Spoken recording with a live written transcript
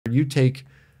You take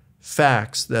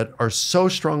facts that are so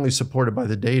strongly supported by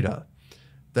the data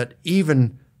that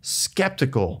even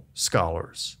skeptical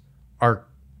scholars are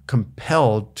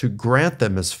compelled to grant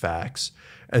them as facts.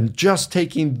 And just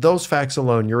taking those facts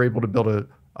alone, you're able to build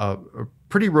a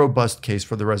pretty robust case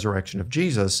for the resurrection of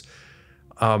Jesus.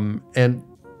 And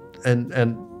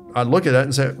I look at that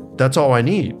and say, that's all I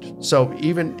need. So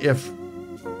even if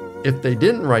they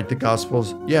didn't write the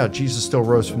Gospels, yeah, Jesus still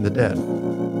rose from the dead.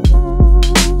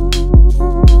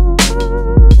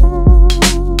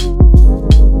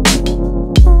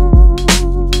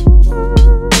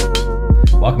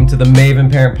 Welcome to the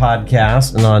Maven Parent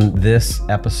Podcast, and on this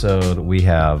episode, we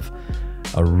have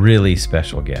a really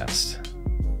special guest.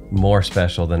 More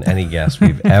special than any guest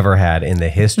we've ever had in the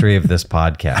history of this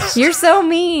podcast. You're so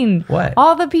mean. What?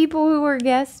 All the people who were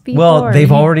guests before. Well,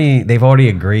 they've already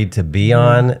agreed to be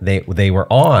on. They were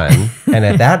on, and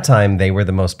at that time they were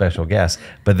the most special guests.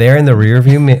 But they're in the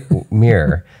rearview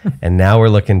mirror, and now we're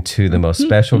looking to the most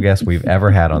special guest we've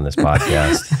ever had on this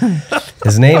podcast.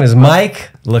 His name is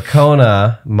Mike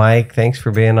Licona. Mike, thanks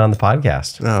for being on the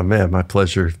podcast. Oh man, my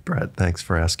pleasure, Brett. Thanks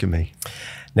for asking me.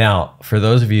 Now, for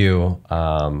those of you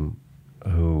who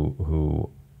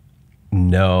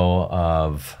know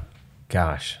of,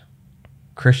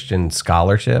 Christian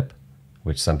scholarship,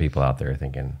 which some people out there are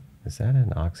thinking, is that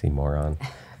an oxymoron?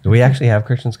 Do we actually have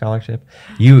Christian scholarship?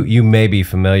 You may be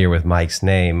familiar with Mike's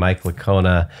name. Mike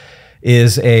Licona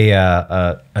is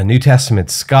a New Testament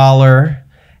scholar,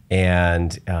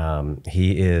 and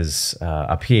he is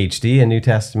a PhD in New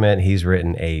Testament. He's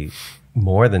written a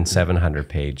more than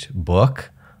 700-page book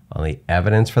on the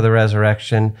evidence for the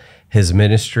resurrection. His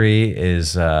ministry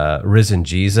is Risen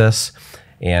Jesus,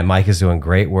 and Mike is doing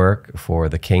great work for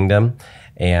the kingdom.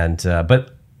 And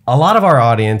but a lot of our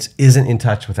audience isn't in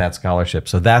touch with that scholarship,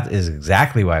 so that is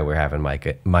exactly why we're having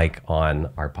Mike on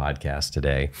our podcast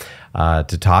today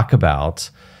to talk about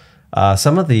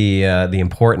some of the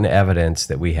important evidence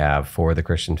that we have for the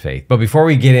Christian faith. But before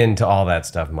we get into all that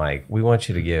stuff, Mike, we want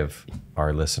you to give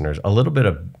our listeners a little bit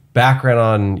of background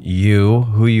on you,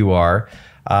 who you are.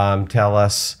 Tell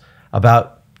us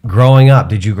about growing up.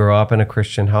 Did you grow up in a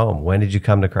Christian home? When did you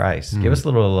come to Christ? Give us a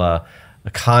little a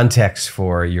context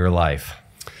for your life.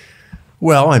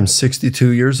 Well, I'm 62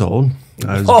 years old.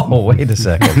 Wait a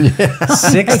second.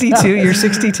 62? You're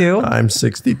 62? I'm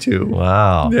 62.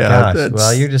 Wow. Yeah, gosh.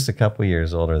 Well, you're just a couple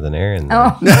years older than Erin.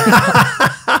 Oh.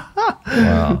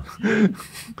 Wow.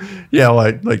 Yeah,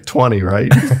 like 20,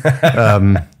 right?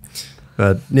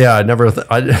 But yeah, I never,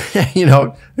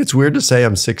 it's weird to say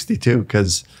I'm 62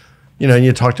 because,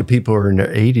 you talk to people who are in their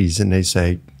 80s and they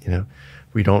say,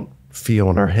 we don't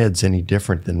feel in our heads any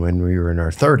different than when we were in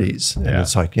our 30s. And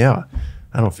it's like, yeah,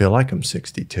 I don't feel like I'm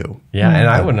 62. Yeah, and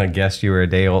I wouldn't have guessed you were a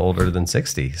day older than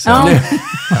 60. So, Oh.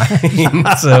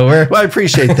 Well, I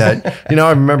appreciate that. I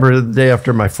remember the day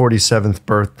after my 47th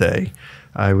birthday,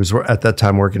 I was at that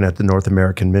time working at the North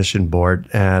American Mission Board,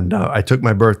 and I took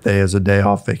my birthday as a day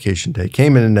off, vacation day,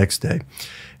 came in the next day,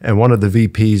 and one of the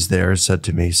VPs there said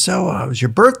to me, so it was your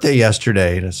birthday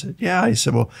yesterday? And I said, yeah. He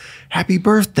said, well, happy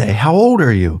birthday. How old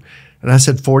are you? And I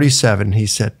said, 47. He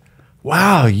said,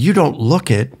 wow, you don't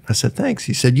look it. I said, thanks.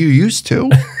 He said, you used to.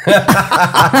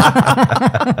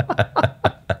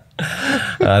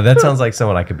 That sounds like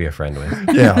someone I could be a friend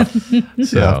with. Yeah.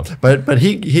 So, But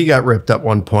he got ripped up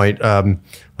one point.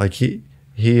 Like he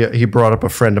brought up a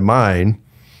friend of mine,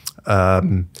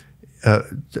 and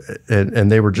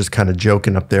they were just kind of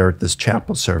joking up there at this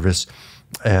chapel service,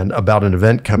 and about an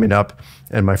event coming up.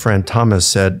 And my friend Thomas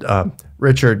said,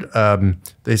 Richard,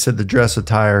 they said the dress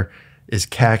attire is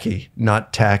khaki,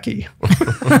 not tacky.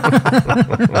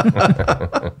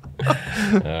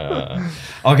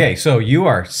 Okay, so you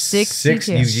are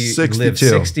 62. You 62. lived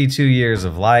 62 years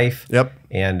of life. Yep.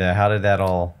 And how did that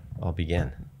all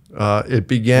begin? It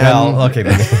began. Well, okay.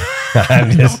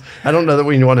 I'm just, I don't know that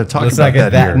we want to talk it's about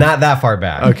like that here. not that far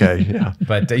back. Okay, yeah.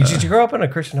 But did you grow up in a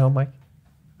Christian home, Mike?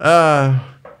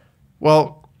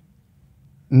 Well,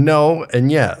 no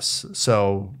and yes.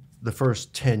 So the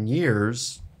first 10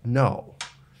 years, no.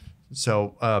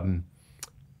 So, all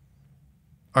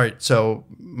right. So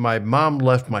my mom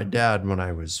left my dad when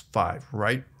I was 5,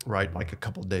 right? Like a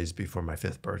couple of days before my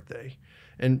 5th birthday.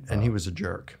 And he was a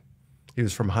jerk. He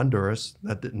was from Honduras.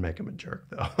 That didn't make him a jerk,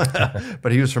 though.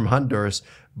 But he was from Honduras.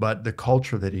 But the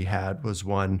culture that he had was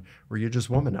one where you just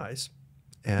womanize.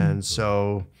 And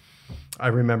so I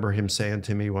remember him saying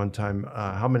to me one time,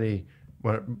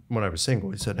 when I was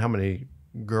single, he said, how many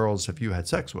girls have you had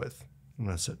sex with?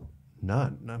 And I said,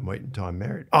 none. I'm waiting until I'm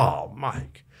married. Oh,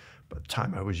 Mike. By the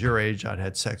time I was your age, I'd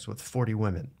had sex with 40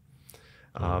 women.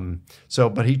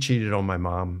 But he cheated on my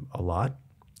mom a lot.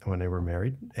 when they were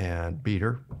married and beat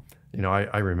her. You know,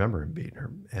 I remember him beating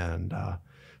her. And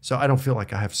so I don't feel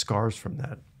like I have scars from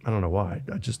that. I don't know why.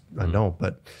 I don't.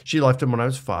 But she left him when I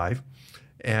was 5.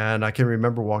 And I can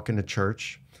remember walking to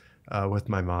church with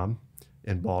my mom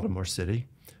in Baltimore City.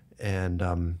 And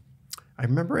I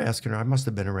remember asking her, I must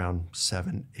have been around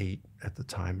 7, 8 at the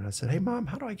time. And I said, hey, Mom,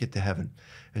 how do I get to heaven?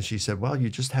 And she said, well, you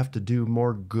just have to do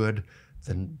more good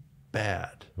than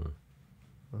bad.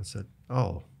 I said,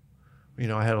 oh. You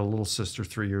know, I had a little sister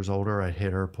 3 years older. I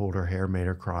hit her, pulled her hair, made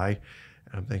her cry.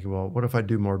 And I'm thinking, well, what if I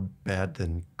do more bad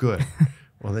than good?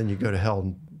 Well, then you go to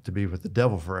hell to be with the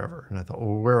devil forever. And I thought,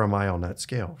 well, where am I on that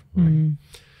scale? Right?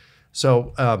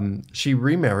 So she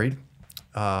remarried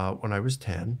when I was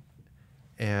 10.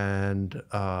 And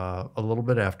a little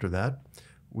bit after that,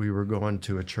 we were going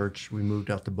to a church. We moved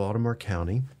out to Baltimore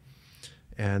County,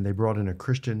 and they brought in a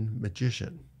Christian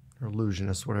magician or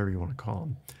illusionist, whatever you want to call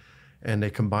him. And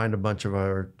they combined a bunch of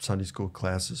our Sunday school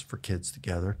classes for kids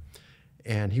together.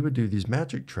 And he would do these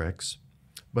magic tricks,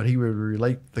 but he would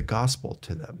relate the gospel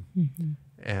to them.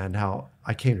 And how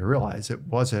I came to realize it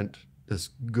wasn't this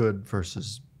good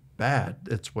versus bad.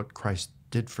 It's what Christ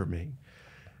did for me.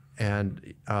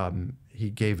 And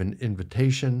he gave an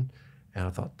invitation. And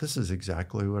I thought, this is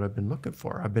exactly what I've been looking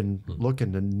for. I've been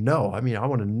looking to know. I mean, I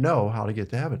want to know how to get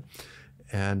to heaven.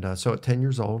 And so at 10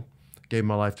 years old, gave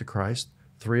my life to Christ.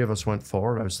 3 of us went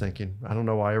forward. I was thinking, I don't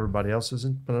know why everybody else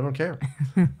isn't, but I don't care.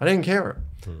 I didn't care.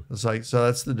 It's like, so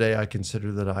that's the day I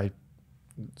consider that I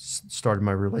started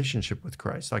my relationship with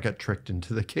Christ. I got tricked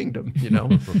into the kingdom, you know.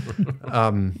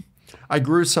 I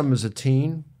grew some as a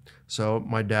teen. So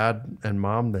my dad and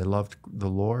mom, they loved the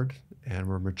Lord and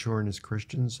were maturing as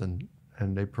Christians, and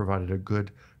they provided a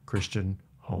good Christian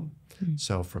home.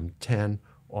 So from 10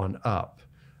 on up,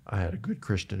 I had a good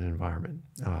Christian environment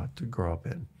to grow up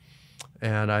in.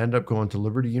 And I ended up going to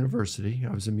Liberty University.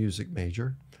 I was a music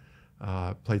major,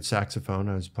 played saxophone.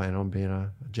 I was planning on being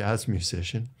a jazz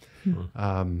musician.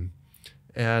 But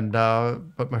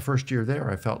my first year there,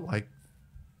 I felt like,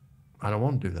 I don't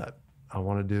want to do that. I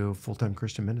want to do full-time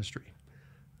Christian ministry.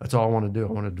 That's all I want to do.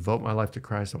 I want to devote my life to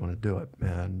Christ. I want to do it.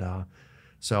 And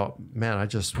so, man, I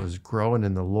just was growing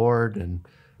in the Lord. And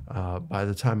by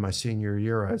the time my senior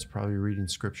year, I was probably reading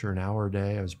scripture an hour a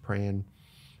day. I was praying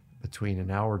between an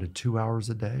hour to 2 hours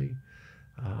a day.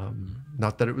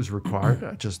 Not that it was required.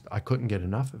 I couldn't get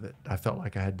enough of it. I felt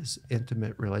like I had this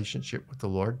intimate relationship with the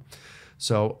Lord.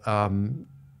 So,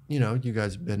 you know, you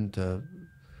guys have been to,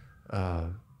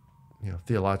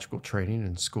 theological training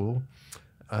in school.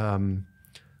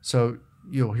 So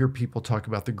you'll hear people talk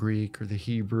about the Greek or the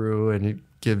Hebrew, and it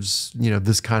gives,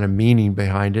 this kind of meaning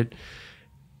behind it.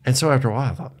 And so after a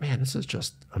while, I thought, man, this is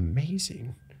just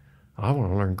amazing. I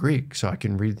want to learn Greek so I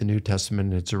can read the New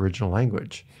Testament in its original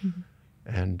language.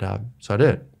 And so I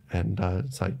did. And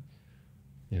it's like,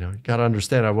 you got to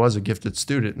understand, I was a gifted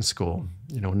student in school.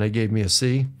 When they gave me a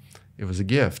C, it was a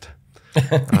gift.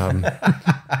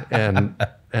 And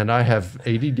I have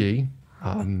ADD,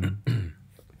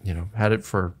 had it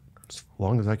for as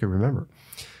long as I can remember.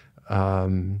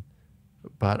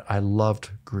 But I loved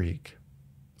Greek,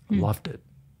 loved it.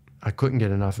 I couldn't get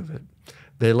enough of it.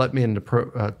 They let me into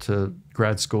to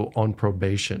grad school on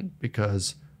probation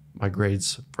because my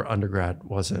grades for undergrad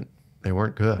they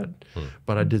weren't good.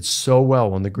 But I did so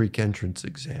well on the Greek entrance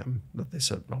exam that they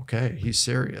said, okay, he's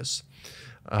serious.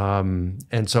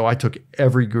 And so I took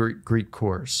every Greek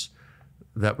course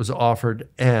that was offered,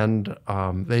 and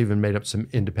they even made up some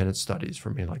independent studies for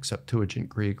me, like Septuagint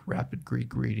Greek, Rapid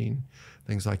Greek reading,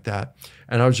 things like that.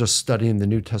 And I was just studying the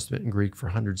New Testament in Greek for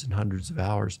hundreds and hundreds of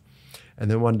hours. And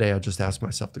then one day I just asked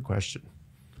myself the question,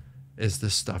 is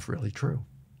this stuff really true?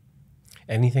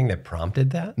 Anything that prompted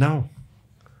that? No.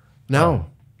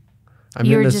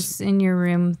 You were just in your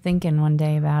room thinking one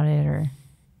day about it,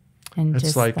 and it's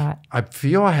just like, thought. I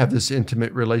feel I have this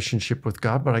intimate relationship with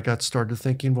God, but I got started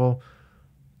thinking, well,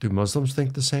 do Muslims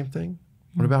think the same thing?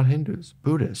 What about Hindus,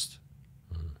 Buddhists?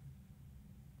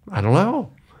 I don't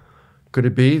know. Could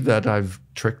it be that I've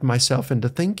tricked myself into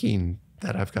thinking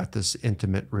that I've got this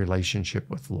intimate relationship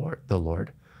with the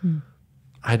Lord?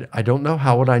 I don't know.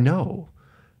 How would I know?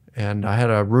 And I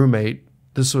had a roommate.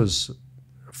 This was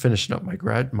finishing up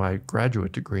my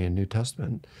graduate degree in New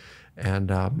Testament.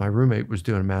 And my roommate was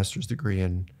doing a master's degree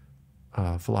in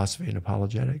philosophy and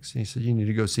apologetics. And he said, you need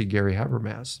to go see Gary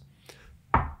Habermas.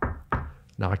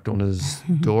 Knocked on his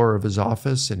door of his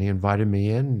office, and he invited me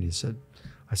in. And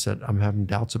I said, I'm having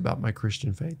doubts about my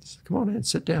Christian faith. He said, come on in,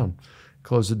 sit down.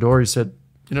 Closed the door. He said,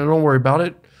 don't worry about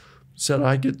it. He said,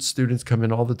 I get students come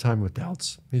in all the time with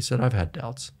doubts. He said, I've had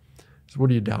doubts. I said, what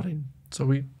are you doubting? So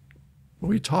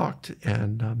we talked.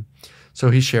 And So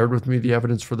he shared with me the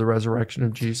evidence for the resurrection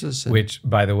of Jesus. Which,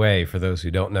 by the way, for those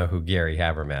who don't know who Gary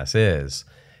Habermas is,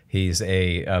 he's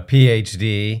a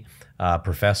PhD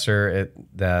professor at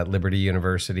the Liberty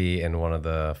University and one of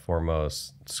the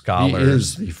foremost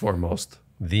scholars. He is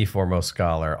the foremost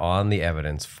scholar on the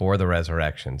evidence for the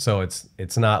resurrection. So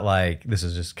it's not like this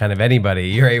is just kind of anybody.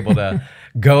 You're able to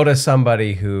go to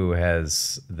somebody who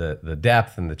has the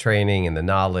depth and the training and the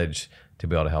knowledge to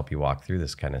be able to help you walk through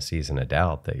this kind of season of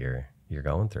doubt that you're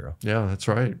going through. Yeah, that's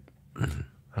right.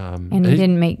 And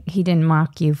he didn't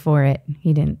mock you for it.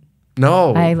 He didn't.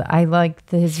 No. I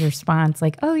liked his response,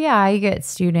 like, oh yeah, I get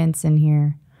students in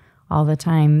here all the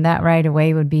time. That right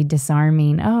away would be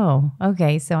disarming. Oh,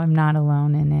 okay, so I'm not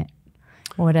alone in it.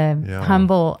 What a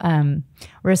humble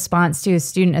response to a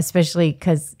student, especially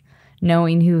because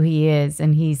knowing who he is,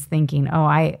 and he's thinking,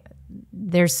 oh,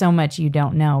 there's so much you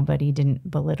don't know, but he didn't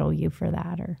belittle you for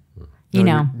that, or you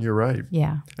know. You're right.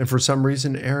 Yeah. And for some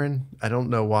reason, Erin, I don't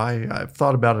know why, I've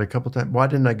thought about it a couple times. Why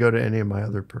didn't I go to any of my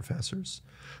other professors?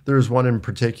 There was one in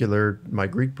particular, my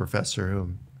Greek professor,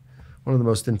 who one of the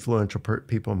most influential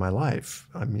people in my life.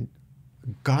 I mean,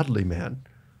 godly man.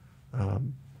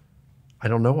 I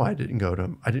don't know why I didn't go to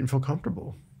him. I didn't feel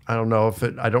comfortable. I don't know if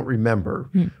I don't remember.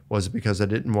 Was it because I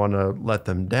didn't want to let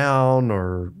them down,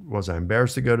 or was I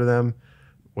embarrassed to go to them?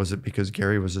 Was it because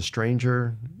Gary was a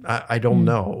stranger? I don't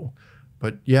know.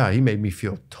 But yeah, he made me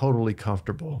feel totally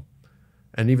comfortable,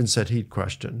 and even said he'd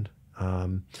questioned.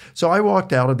 So I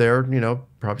walked out of there,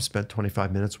 probably spent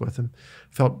 25 minutes with him,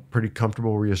 felt pretty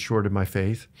comfortable, reassured in my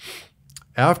faith.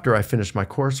 After I finished my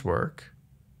coursework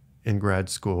in grad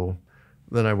school,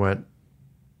 then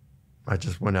I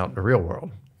just went out in the real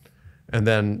world. And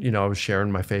then, I was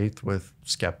sharing my faith with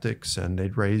skeptics, and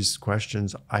they'd raise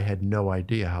questions I had no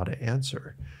idea how to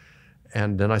answer.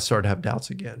 And then I started to have doubts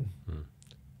again.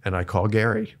 And I called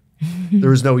Gary.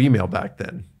 There was no email back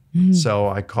then. So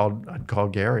I'd call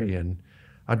Gary, and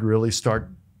I'd really start,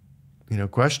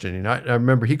 questioning. I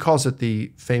remember he calls it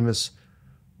the famous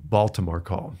Baltimore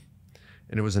call,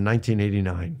 and it was in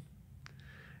 1989.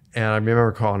 And I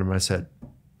remember calling him, and I said,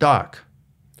 Doc,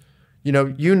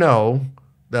 you know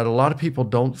that a lot of people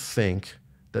don't think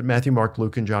that Matthew, Mark,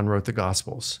 Luke, and John wrote the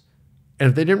Gospels. And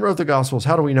if they didn't write the Gospels,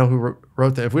 how do we know who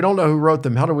wrote them? If we don't know who wrote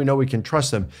them, how do we know we can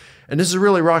trust them? And this is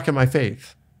really rocking my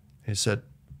faith. He said,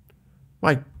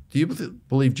 Mike, do you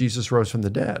believe Jesus rose from the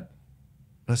dead?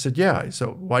 I said, yeah. So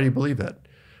why do you believe that?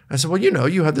 I said, well,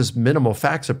 you have this minimal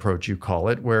facts approach, you call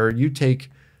it, where you take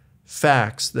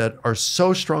facts that are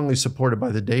so strongly supported by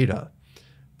the data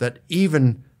that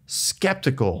even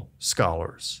skeptical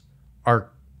scholars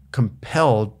are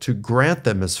compelled to grant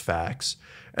them as facts.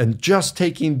 And just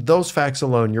taking those facts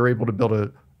alone, you're able to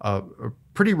build a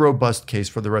pretty robust case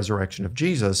for the resurrection of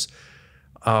Jesus.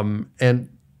 And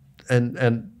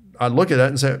I look at that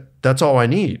and say, that's all I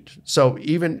need. So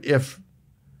even if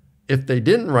they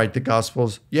didn't write the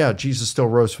Gospels, yeah, Jesus still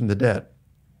rose from the dead.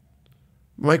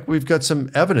 Mike, we've got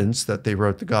some evidence that they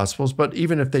wrote the Gospels, but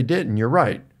even if they didn't, you're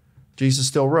right. Jesus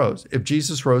still rose. If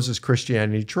Jesus rose, is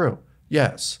Christianity true?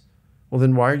 Yes. Well,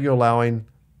 then why are you allowing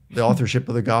the authorship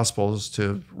of the Gospels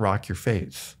to rock your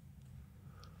faith?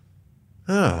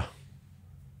 I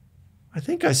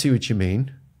think I see what you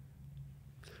mean.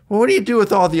 Well, what do you do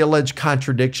with all the alleged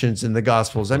contradictions in the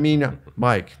Gospels? I mean,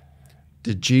 Mike,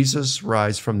 did Jesus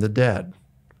rise from the dead?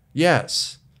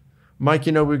 Yes. Mike,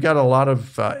 we've got a lot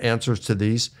of answers to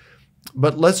these,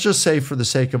 but let's just say for the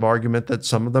sake of argument that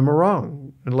some of them are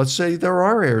wrong. And let's say there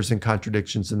are errors and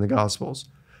contradictions in the Gospels.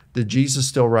 Did Jesus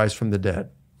still rise from the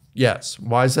dead? Yes.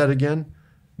 Why is that again?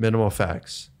 Minimal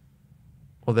facts.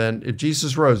 Well, then, if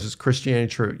Jesus rose, is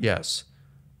Christianity true? Yes.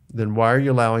 Then why are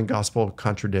you allowing gospel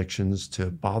contradictions to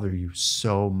bother you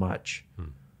so much?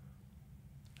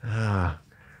 All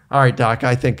right, Doc,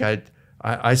 I think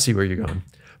I see where you're going.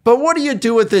 But what do you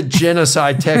do with the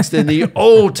genocide text in the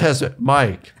Old Testament?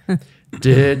 Mike,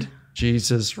 did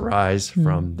Jesus rise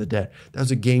from the dead? That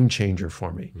was a game changer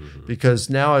for me, because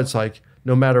now it's like,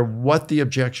 no matter what the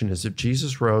objection is, if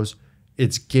Jesus rose,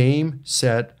 it's game,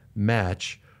 set,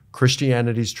 match.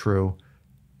 Christianity's true,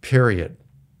 period.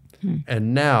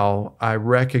 And now I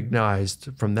recognized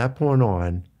from that point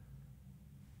on,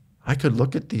 I could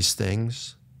look at these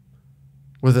things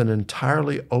with an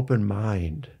entirely open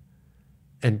mind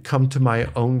and come to my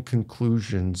own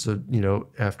conclusions,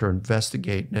 after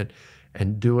investigating it,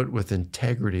 and do it with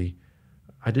integrity.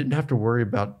 I didn't have to worry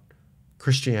about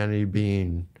Christianity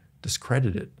being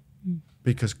discredited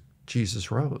because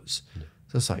Jesus rose.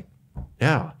 So it's like,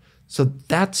 yeah. So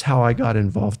that's how I got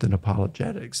involved in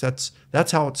apologetics. That's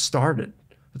how it started.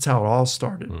 That's how it all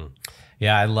started.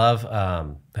 Yeah, I love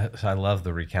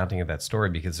the recounting of that story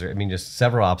because just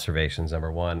several observations.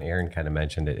 Number one, Erin kind of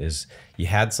mentioned it, is you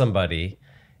had somebody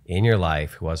in your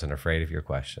life who wasn't afraid of your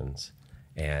questions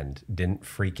and didn't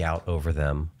freak out over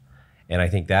them. And I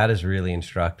think that is really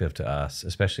instructive to us,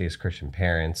 especially as Christian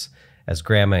parents, as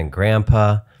grandma and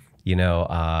grandpa,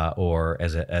 or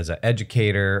as an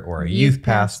educator or a youth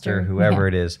pastor, whoever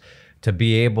it is, to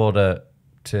be able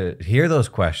to hear those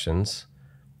questions,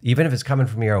 even if it's coming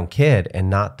from your own kid, and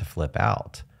not to flip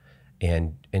out,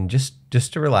 and just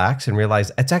to relax and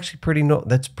realize it's actually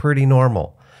that's pretty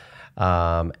normal,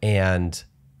 and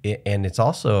it's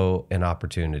also an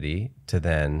opportunity to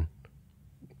then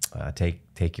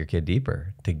take your kid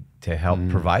deeper to help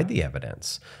provide the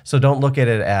evidence. So don't look at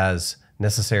it as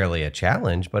necessarily a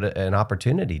challenge, but an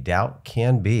opportunity. Doubt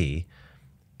can be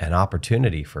an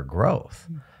opportunity for growth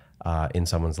in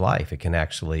someone's life. It can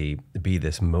actually be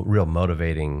this real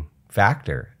motivating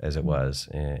factor, as it was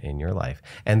in your life.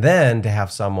 And then to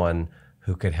have someone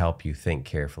who could help you think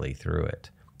carefully through it.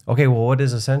 Okay, well, what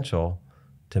is essential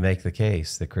to make the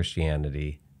case that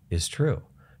Christianity is true?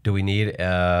 Do we need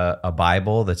a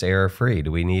Bible that's error-free?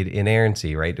 Do we need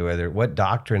inerrancy, right? What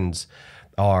doctrines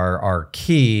are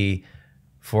key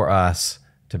for us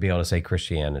to be able to say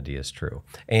Christianity is true?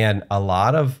 And a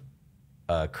lot of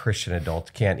Christian adults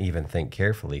can't even think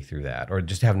carefully through that, or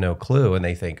just have no clue, and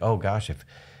they think, oh gosh,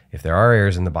 if there are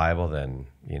errors in the Bible, then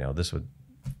this would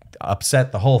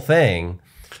upset the whole thing.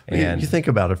 And you think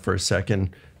about it for a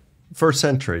second. First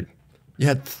century, you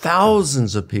had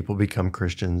thousands of people become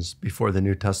Christians before the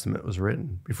New Testament was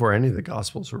written, before any of the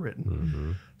Gospels were written.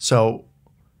 Mm-hmm. So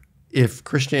if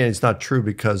Christianity is not true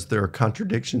because there are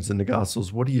contradictions in the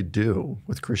Gospels, what do you do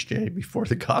with Christianity before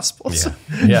the Gospels?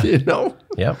 Yeah. Yep.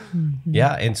 Mm-hmm.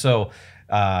 Yeah. And so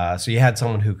you had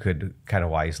someone who could kind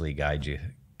of wisely guide you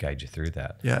through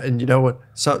that. Yeah. And you know what?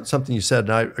 Something you said,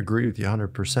 and I agree with you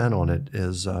 100% on it,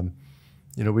 is,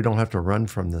 we don't have to run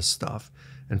from this stuff.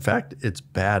 In fact, it's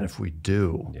bad if we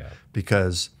do,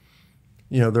 because,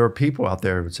 there are people out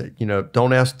there who would say,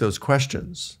 don't ask those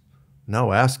questions.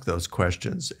 No, ask those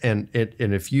questions. And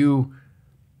if you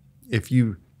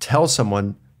tell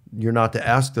someone you're not to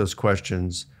ask those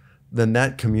questions, then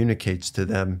that communicates to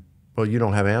them, well, you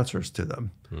don't have answers to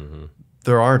them. Mm-hmm.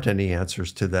 There aren't any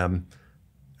answers to them.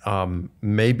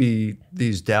 Maybe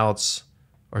these doubts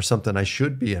are something I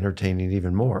should be entertaining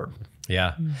even more.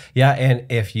 Yeah. Yeah.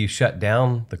 And if you shut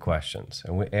down the questions,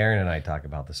 and Erin and I talk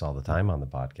about this all the time on the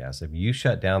podcast, if you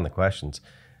shut down the questions,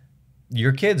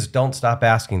 your kids don't stop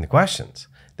asking the questions.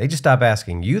 They just stop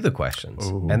asking you the questions.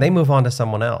 Ooh. And they move on to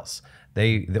someone else.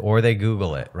 They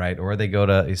Google it, right? Or they go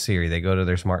to Siri, they go to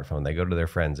their smartphone, they go to their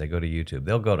friends, they go to YouTube.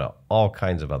 They'll go to all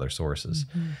kinds of other sources.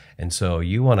 Mm-hmm. And so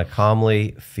you want to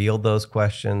calmly field those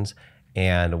questions.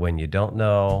 And when you don't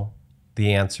know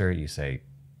the answer, you say,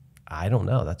 I don't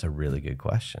know. That's a really good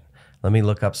question. Let me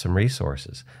look up some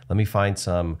resources. Let me find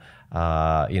some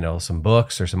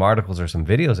books or some articles or some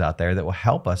videos out there that will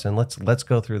help us, and let's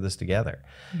go through this together.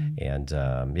 Mm-hmm.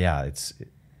 And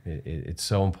it's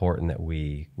so important that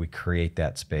we create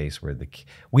that space where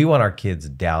we want our kids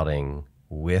doubting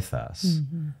with us,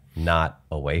 mm-hmm. not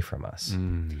away from us.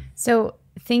 Mm. So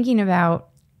I'm thinking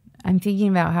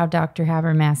about how Dr.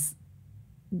 Habermas,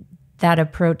 that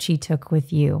approach he took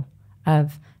with you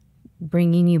of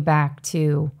bringing you back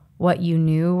to what you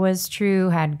knew was true,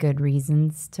 had good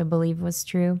reasons to believe was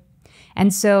true.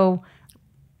 And so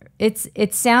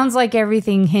it sounds like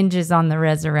everything hinges on the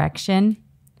resurrection.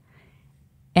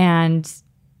 And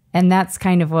that's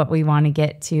kind of what we want to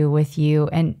get to with you,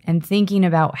 and thinking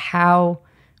about how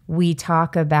we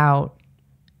talk about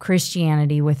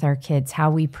Christianity with our kids,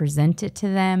 how we present it to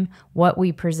them. What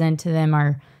we present to them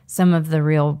are some of the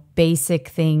real basic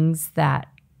things that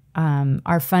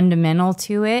are fundamental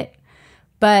to it.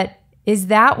 But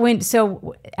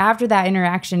so after that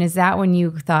interaction, is that when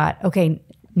you thought, okay,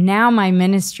 now my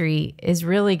ministry is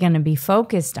really going to be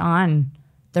focused on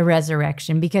the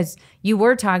resurrection? Because you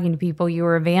were talking to people, you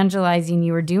were evangelizing,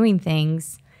 you were doing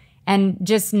things. And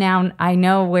just now I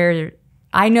know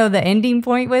the ending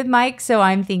point with Mike. So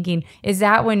I'm thinking, is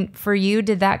that when, for you,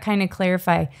 did that kind of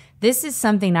clarify, this is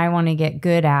something I want to get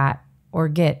good at or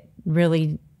get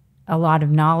really a lot of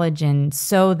knowledge in,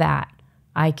 so that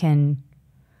I can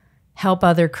help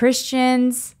other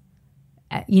Christians,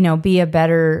 be a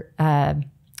better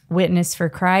witness for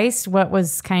Christ?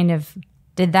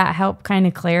 Did that help kind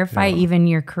of clarify even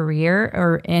your career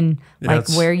or in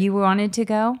where you wanted to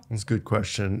go? It's a good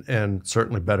question, and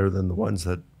certainly better than the ones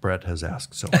that Brett has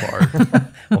asked so far.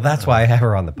 Well, that's why I have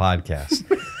her on the podcast.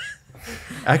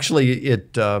 Actually,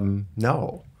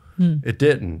 no. It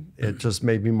didn't. It just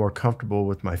made me more comfortable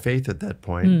with my faith at that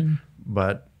point.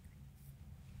 But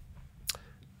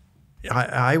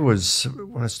I was,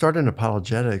 when I started in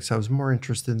apologetics, I was more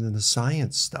interested in the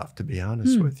science stuff, to be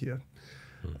honest with you.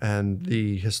 And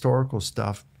the historical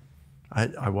stuff,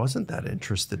 I wasn't that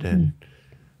interested in.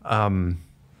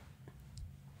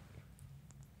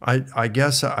 I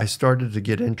guess I started to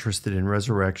get interested in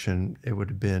resurrection. It would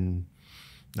have been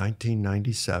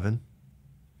 1997.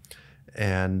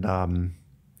 And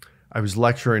I was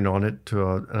lecturing on it to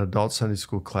an adult Sunday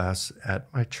school class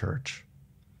at my church.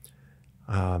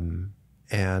 I'd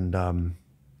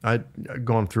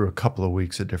gone through a couple of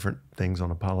weeks of different things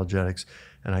on apologetics,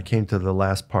 and I came to the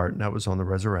last part, and that was on the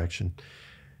resurrection.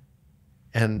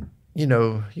 And, you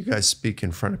know, you guys speak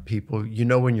in front of people. You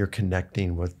know when you're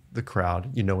connecting with the crowd.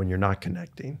 You know when you're not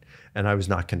connecting. And I was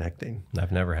not connecting.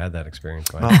 I've never had that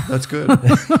experience. Well, that's good.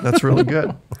 That's really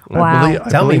good. Wow.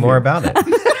 Tell me more about it.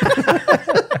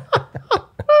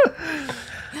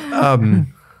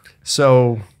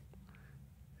 So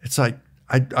it's like,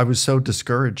 I was so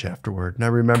discouraged afterward. And I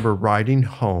remember riding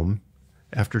home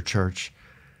after church,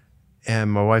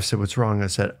 and my wife said, "What's wrong?" I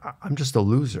said, "I'm just a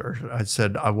loser." I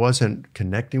said, I wasn't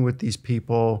connecting with these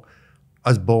people. I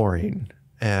was boring.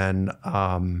 And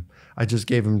I just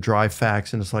gave them dry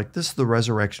facts. And it's like, this is the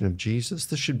resurrection of Jesus.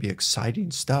 This should be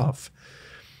exciting stuff.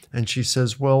 And she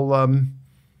says, well,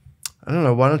 I don't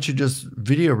know, why don't you just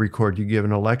video record you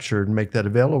giving a lecture and make that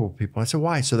available to people? I said,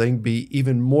 why? So they can be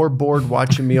even more bored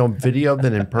watching me on video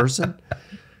than in person?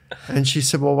 And she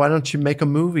said, well, why don't you make a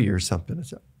movie or something? I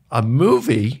said, a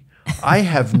movie? I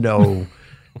have no,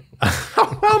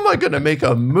 how am I going to make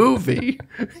a movie?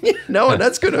 You know, and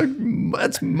that's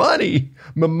money,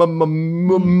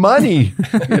 money.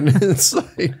 And it's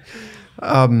like,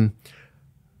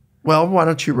 well, why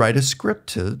don't you write a script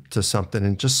to something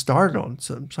and just start on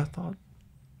something? So I thought,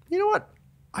 you know what?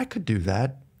 I could do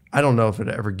that. I don't know if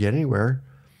it'd ever get anywhere.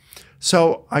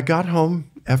 So I got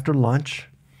home after lunch,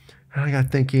 and I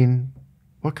got thinking,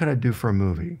 what could I do for a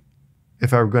movie?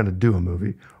 If I were going to do a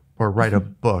movie or write a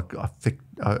book, a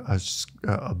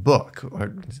book.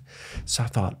 So I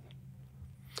thought,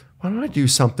 why don't I do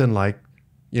something like,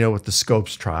 you know, with the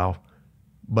Scopes trial,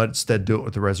 but instead do it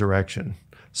with the resurrection?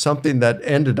 Something that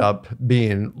ended up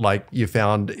being like you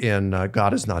found in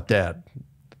God Is Not Dead,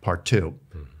 Part 2.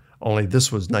 Only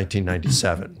this was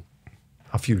 1997,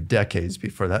 a few decades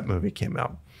before that movie came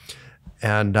out.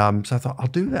 And so I thought, I'll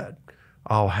do that.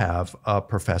 I'll have a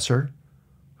professor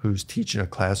who's teaching a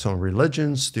class on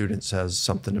religion. Student says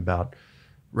something about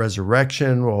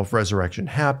resurrection. Well, if resurrection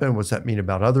happened, what's that mean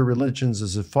about other religions?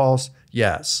 Is it false?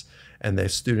 Yes. And the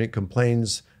student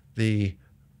complains, the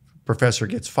professor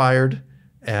gets fired,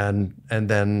 and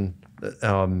then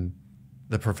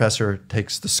the professor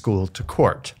takes the school to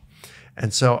court.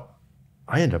 And so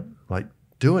I end up like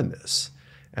doing this.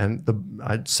 And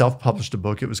I self-published a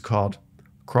book. It was called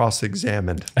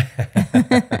Cross-Examined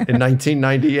in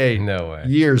 1998. No way.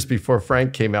 Years before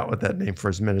Frank came out with that name for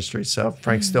his ministry. So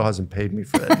Frank still hasn't paid me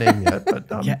for that name yet.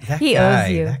 But Yeah, He owes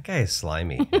you. That guy is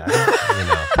slimy. You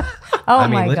know. Oh I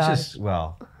mean, my let's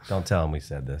gosh. don't tell him we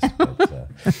said this.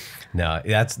 But, no,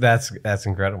 that's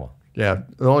incredible. yeah,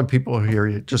 the only people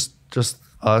here, just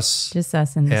us. Just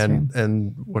us in this room.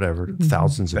 And whatever,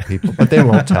 thousands of people, but they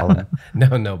won't tell him.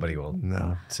 No, nobody will.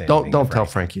 No, say don't anything to tell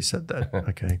Frank you said that.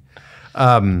 Okay.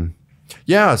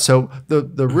 Yeah. So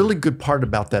the really good part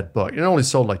about that book, it only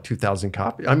sold like 2,000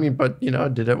 copies. I mean, but you know, I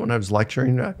did it when I was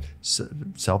lecturing,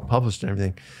 self-published and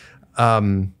everything.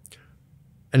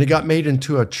 And it got made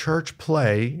into a church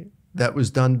play that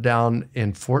was done down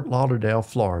in Fort Lauderdale,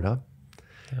 Florida.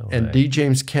 No And way. D.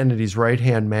 James Kennedy's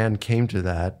right-hand man came to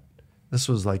that. This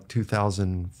was like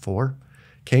 2004.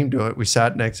 Came to it. We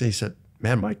sat next to him. He said,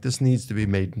 man, Mike, this needs to be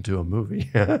made into a movie.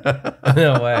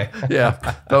 No way.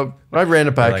 Yeah. So I ran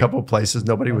it by Like- a couple of places.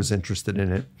 Nobody was interested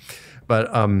in it. But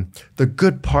the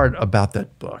good part about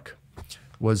that book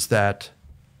was that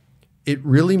it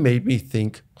really made me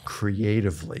think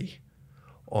creatively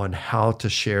on how to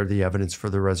share the evidence for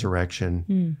the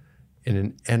resurrection in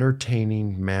an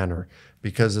entertaining manner.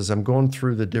 Because as I'm going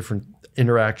through the different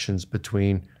interactions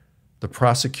between the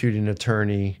prosecuting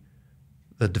attorney,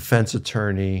 the defense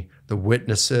attorney, the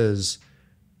witnesses,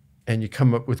 and you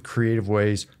come up with creative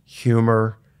ways,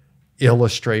 humor,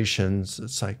 illustrations.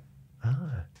 It's like,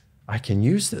 I can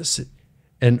use this.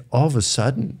 And all of a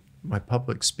sudden, my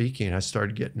public speaking, I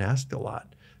started getting asked a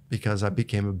lot because I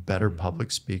became a better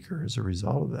public speaker as a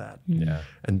result of that. Yeah.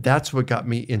 And that's what got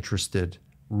me interested,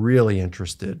 really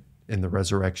interested in the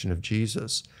resurrection of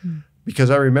Jesus. Because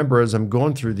I remember as I'm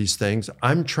going through these things,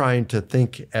 I'm trying to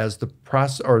think as the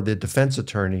defense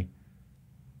attorney,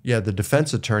 Yeah, the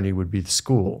defense attorney would be the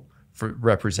school for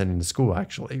representing the school,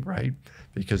 actually, right?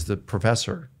 Because the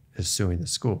professor is suing the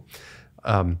school.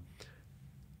 I'm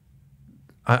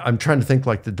trying to think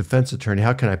like the defense attorney,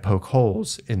 how can I poke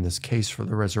holes in this case for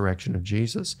the resurrection of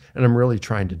Jesus? And I'm really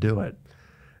trying to do it.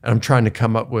 And I'm trying to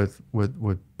come up with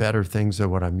better things than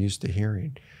what I'm used to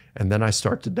hearing. And then I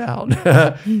start to doubt.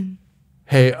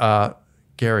 Hey,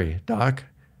 Gary, Doc,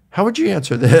 how would you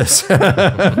answer this?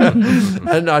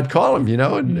 And I'd call him,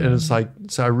 and it's like,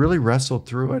 so I really wrestled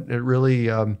through it. It really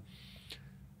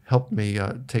helped me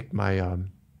take my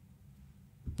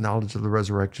knowledge of the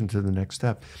resurrection to the next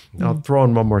step. Now, I'll throw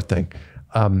in one more thing.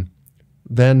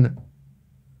 Then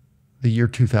the year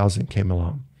 2000 came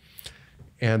along,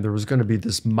 and there was going to be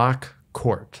this mock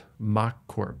court in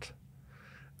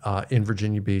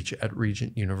Virginia Beach at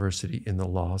Regent University in the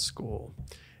law school.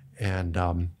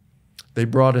 And they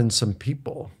brought in some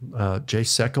people. Jay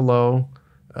Sekulow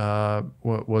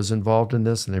was involved in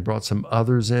this, and they brought some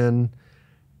others in.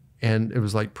 And it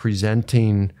was like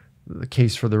presenting the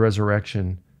case for the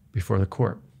resurrection before the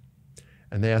court.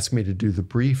 And they asked me to do the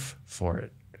brief for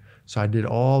it. So I did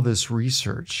all this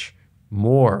research,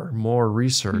 more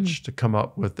research to come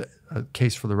up with a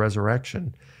case for the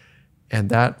resurrection. And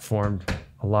that formed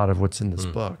a lot of what's in this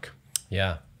book.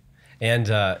 Yeah.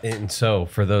 And so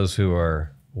for those who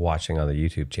are watching on the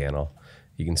YouTube channel,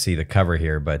 you can see the cover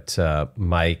here, but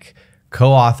Mike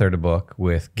co-authored a book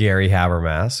with Gary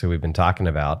Habermas, who we've been talking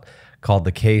about, called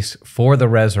The Case for the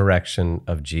Resurrection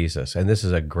of Jesus. And this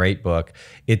is a great book.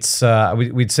 It's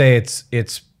we'd say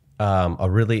it's a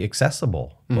really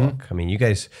accessible book. I mean, you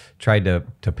guys tried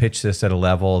to pitch this at a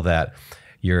level that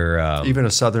you're even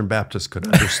a Southern Baptist could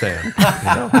understand.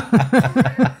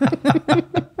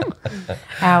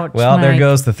 Ouch, well, Mike. there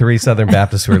goes the 3 Southern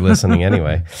Baptists who are listening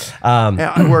anyway.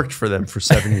 Yeah, I worked for them for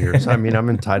 7 years. I mean,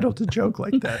 I'm entitled to joke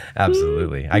like that.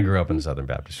 Absolutely. I grew up in a Southern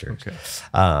Baptist church. Okay.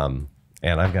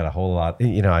 And I've got a whole lot,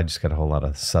 I just got a whole lot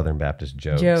of Southern Baptist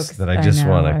jokes that I I just know,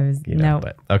 want to, nope.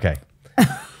 but okay.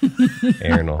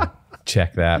 Aaron will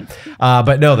check that.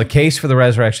 But no, The Case for the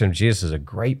Resurrection of Jesus is a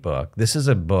great book. This is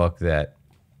a book that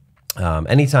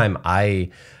anytime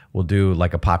I will do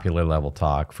like a popular level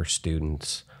talk for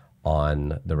students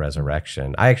on the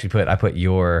resurrection, I put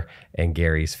your and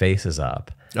Gary's faces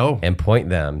up and point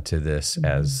them to this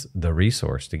as the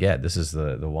resource to get. This is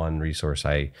the one resource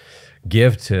I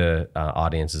give to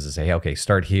audiences to say, hey, okay,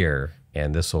 start here,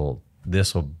 and this will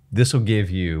give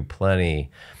you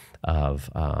plenty of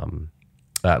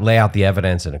lay out the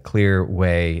evidence in a clear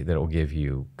way that will give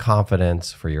you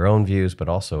confidence for your own views, but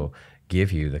also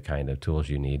give you the kind of tools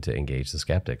you need to engage the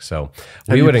skeptics. So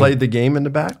have you played the game in the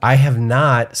back? I have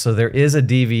not. So there is a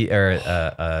DVD or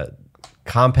a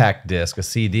compact disc, a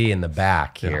CD in the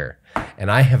back here,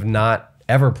 and I have not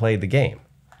ever played the game.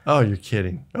 Oh, you're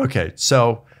kidding. Okay,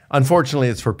 so unfortunately,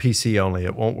 it's for PC only.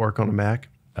 It won't work on a Mac.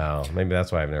 Oh, maybe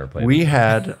that's why I've never played it. We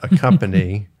had a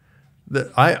company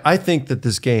that I think that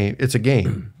this game, it's a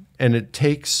game, and it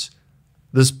takes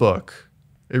this book,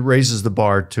 it raises the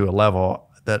bar to a level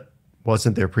that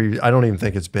wasn't there previously. I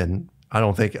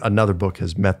don't think another book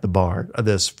has met the bar of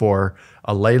this for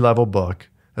a lay level book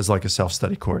as like a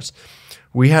self-study course.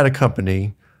 We had a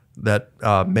company that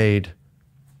made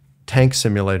tank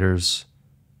simulators.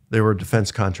 They were a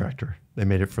defense contractor. They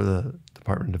made it for the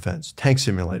Department of Defense, tank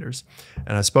simulators.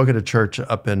 And I spoke at a church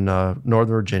up in Northern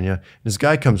Virginia. And this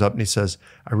guy comes up and he says,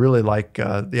 I really like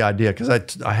the idea,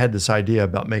 because I had this idea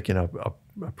about making a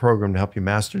program to help you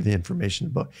master the information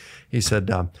in the book. He said,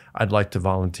 I'd like to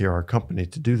volunteer our company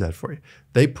to do that for you.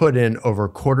 They put in over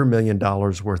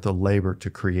 $250,000 worth of labor to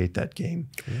create that game.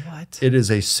 What? It is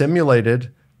a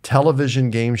simulated television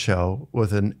game show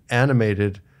with an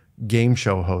animated game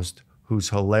show host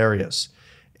who's hilarious.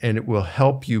 And it will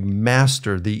help you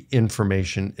master the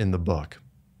information in the book.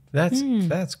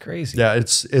 That's crazy. Yeah,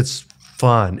 it's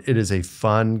fun. It is a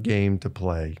fun game to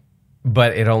play.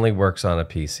 But it only works on a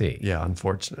PC. Yeah,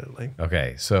 unfortunately.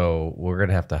 Okay, so we're going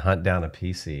to have to hunt down a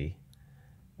PC.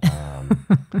 In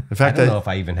fact, I don't know if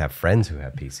I even have friends who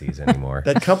have PCs anymore.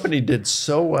 that company did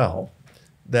so well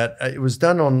that it was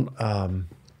done on,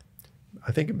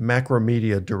 I think,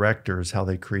 Macromedia Director is how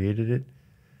they created it.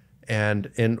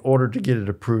 And in order to get it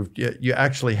approved, you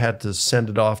actually had to send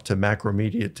it off to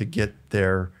Macromedia to get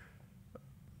their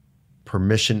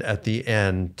permission at the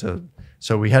end.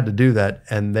 So we had to do that.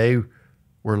 And they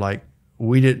were like,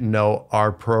 we didn't know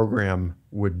our program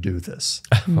would do this.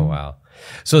 Oh, wow.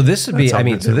 So this would be, so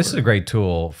this is a great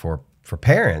tool for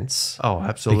parents. Oh,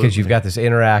 absolutely. Because you've got this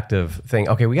interactive thing.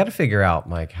 Okay, we got to figure out,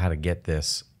 Mike, how to get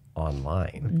this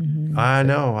online. I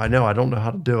know. I don't know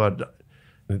how to do it.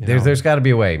 There's got to be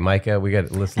a way, Micah.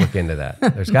 Let's look into that.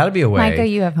 There's got to be a way Micah,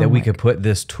 you have that we homework. could put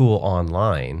this tool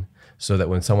online so that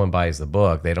when someone buys the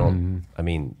book, they don't. I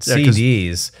mean, 'cause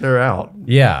CDs. they're out.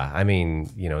 Yeah, I mean,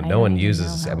 no don't one even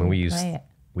uses. know I how mean, we play it.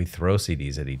 we throw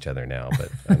CDs at each other now, but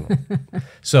I don't.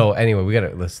 So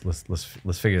anyway,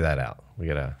 let's figure that out. We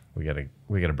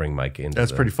gotta bring Mike in.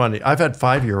 That's pretty funny. I've had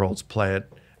 5-year-olds play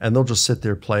it, and they'll just sit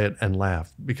there, play it, and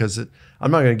laugh because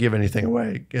I'm not going to give anything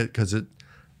away because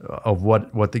of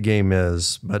what the game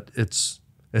is, but it's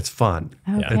fun.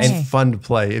 Okay. It's fun to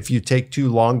play. If you take too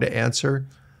long to answer,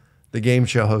 the game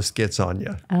show host gets on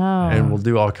you, and we'll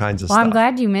do all kinds of Well, stuff. I'm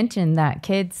glad you mentioned that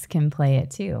kids can play it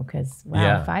too, because wow,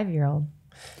 Yeah. 5-year-old.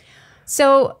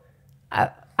 So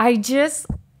I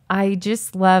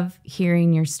just love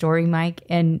hearing your story, Mike,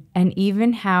 and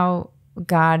even how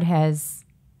God has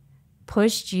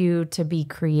pushed you to be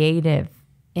creative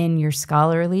in your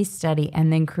scholarly study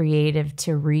and then creative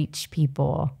to reach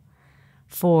people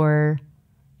for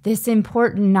this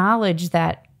important knowledge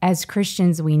that as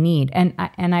Christians we need.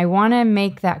 And I want to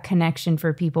make that connection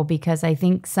for people because I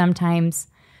think sometimes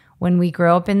when we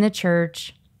grow up in the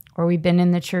church or we've been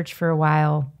in the church for a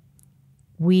while,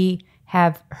 we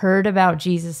have heard about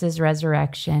Jesus's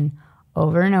resurrection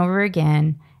over and over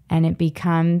again, and it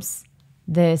becomes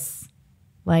this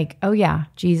like, oh yeah,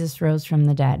 Jesus rose from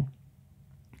the dead.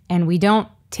 And we don't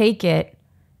take it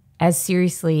as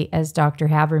seriously as Dr.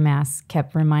 Habermas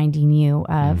kept reminding you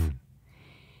of.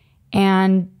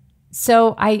 And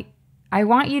so I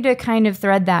want you to kind of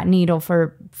thread that needle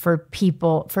for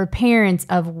people, for parents,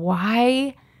 of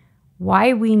why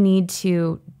we need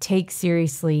to take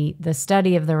seriously the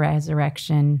study of the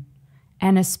resurrection,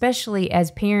 and especially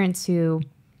as parents who,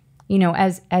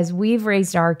 as we've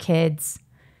raised our kids,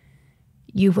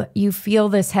 you feel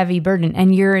this heavy burden,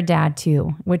 and you're a dad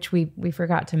too, which we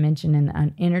forgot to mention in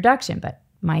the introduction, but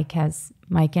Mike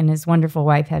and his wonderful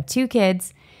wife have 2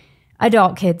 kids,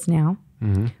 adult kids now.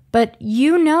 Mm-hmm. But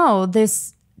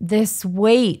this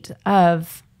weight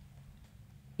of,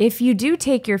 if you do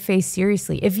take your faith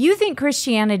seriously, if you think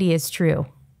Christianity is true,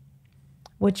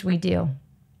 which we do,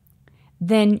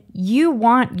 then you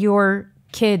want your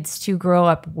kids to grow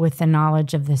up with the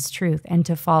knowledge of this truth and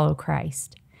to follow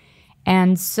Christ.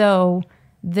 And so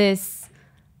this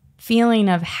feeling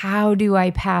of, how do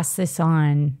I pass this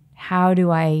on? How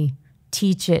do I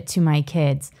teach it to my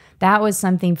kids? That was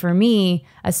something for me,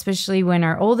 especially when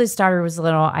our oldest daughter was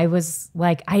little. I was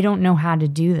like, I don't know how to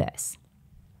do this.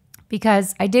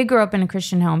 Because I did grow up in a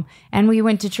Christian home and we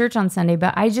went to church on Sunday,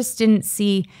 but I just didn't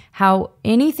see how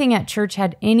anything at church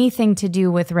had anything to do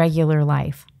with regular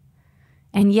life.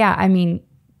 And yeah, I mean,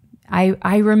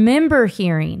 I remember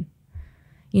hearing,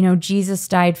 Jesus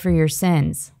died for your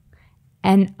sins.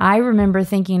 And I remember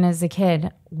thinking as a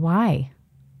kid, why?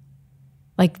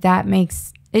 Like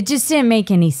it just didn't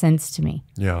make any sense to me.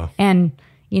 Yeah. And,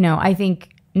 I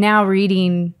think now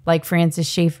reading like Francis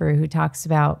Schaeffer, who talks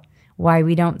about why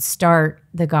we don't start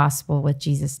the gospel with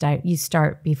Jesus died. You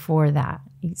start before that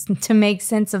to make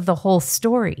sense of the whole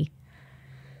story.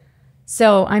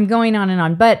 So I'm going on and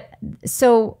on. But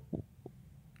so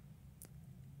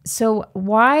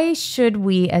why should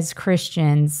we as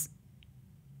Christians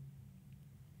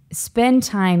spend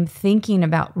time thinking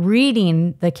about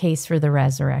reading the case for the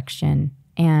resurrection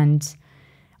and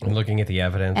looking at the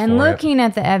evidence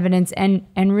at the evidence and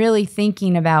really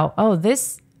thinking about,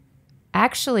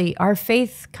 actually, our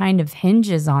faith kind of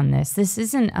hinges on this. This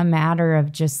isn't a matter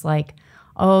of just like,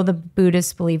 the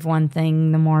Buddhists believe one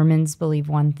thing, the Mormons believe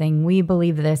one thing. We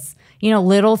believe this,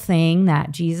 little thing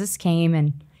that Jesus came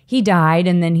and he died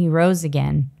and then he rose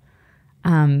again.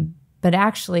 But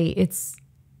actually,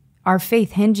 our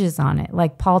faith hinges on it.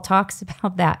 Like Paul talks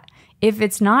about that. If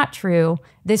it's not true,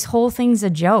 this whole thing's a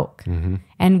joke. Mm-hmm.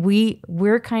 And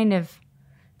we're kind of,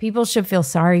 people should feel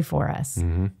sorry for us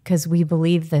because we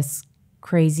believe this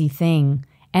crazy thing.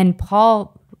 And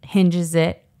Paul hinges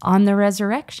it on the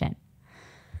resurrection.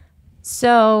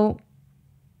 So,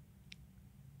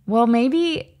 well,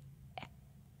 maybe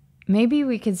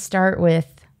we could start with,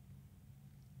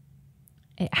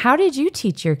 how did you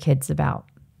teach your kids about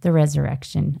the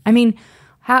resurrection? I mean,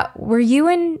 how were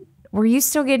you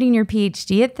still getting your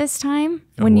PhD at this time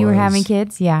when you were having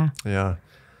kids? Yeah. Yeah.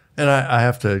 And I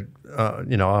have to,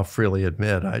 I'll freely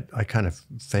admit, I kind of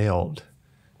failed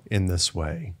in this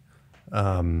way.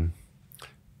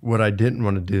 What I didn't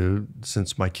want to do,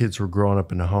 since my kids were growing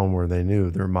up in a home where they knew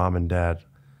their mom and dad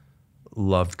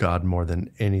loved God more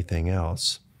than anything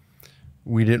else,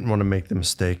 we didn't want to make the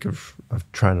mistake of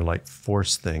trying to like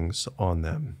force things on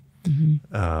them.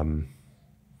 Mm-hmm.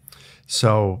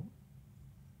 So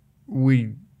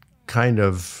we kind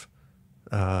of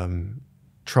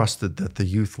trusted that the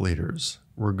youth leaders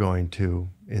were going to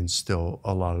instill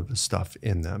a lot of the stuff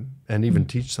in them and even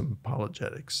teach them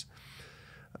apologetics.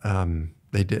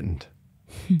 They didn't.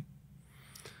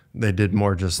 They did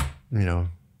more just,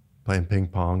 playing ping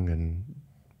pong and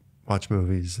watch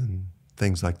movies and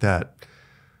things like that.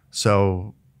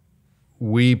 So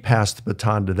we passed the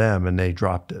baton to them and they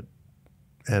dropped it.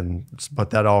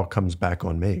 But that all comes back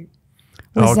on me.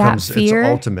 Was that fear? It's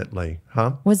ultimately,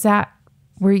 Was that,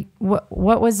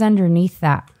 what was underneath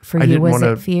that for you? Was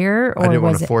it fear? Or I didn't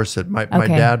want to force it. My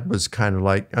Okay. dad was kind of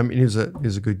like, he was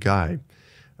a good guy.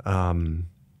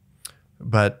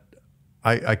 But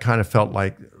I kind of felt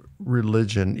like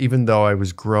religion, even though I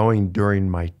was growing during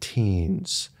my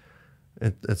teens,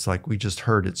 it's like we just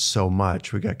heard it so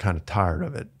much, we got kind of tired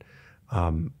of it.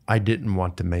 I didn't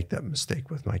want to make that mistake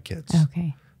with my kids.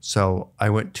 Okay. So I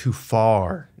went too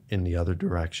far in the other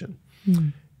direction.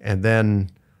 And then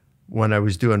when I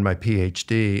was doing my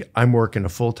PhD, I'm working a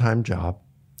full-time job.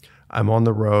 I'm on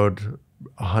the road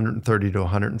 130 to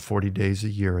 140 days a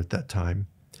year at that time.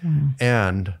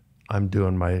 And I'm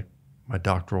doing my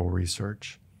doctoral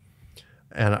research.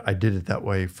 And I did it that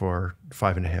way for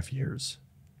 5.5 years.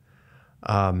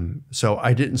 So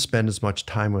I didn't spend as much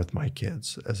time with my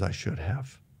kids as I should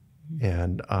have.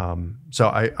 And so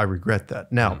I regret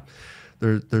that. Now,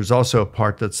 there's also a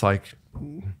part that's like,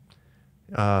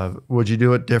 would you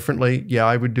do it differently? Yeah,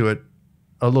 I would do it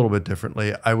a little bit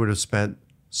differently. I would have spent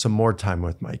some more time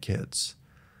with my kids.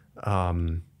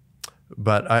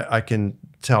 But I can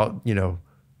tell,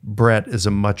 Brett is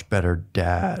a much better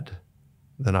dad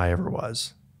than I ever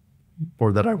was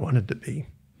or that I wanted to be.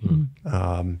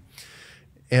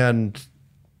 And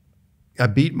I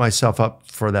beat myself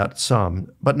up for that some,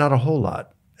 but not a whole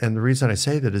lot. And the reason I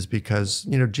say that is because,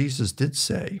 Jesus did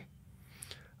say,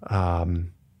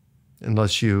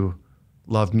 unless you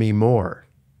love me more,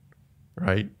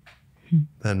 right,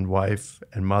 than wife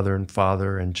and mother and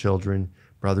father and children,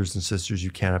 brothers and sisters,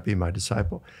 you cannot be my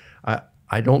disciple.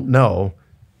 I don't know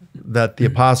that the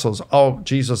apostles,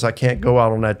 Jesus, I can't go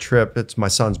out on that trip. It's my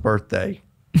son's birthday.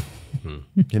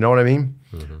 You know what I mean?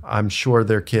 I'm sure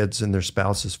their kids and their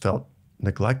spouses felt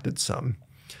neglected some.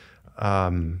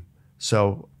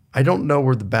 So I don't know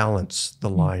where the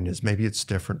line is. Maybe it's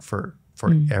different for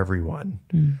everyone.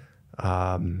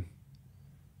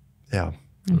 Yeah.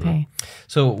 Okay.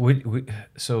 So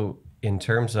so in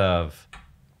terms of,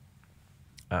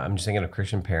 I'm just thinking of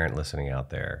Christian parent listening out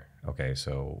there. Okay,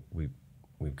 so we've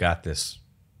got this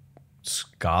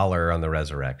scholar on the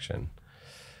resurrection,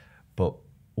 but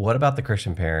what about the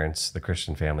Christian parents, the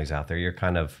Christian families out there? You're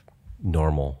kind of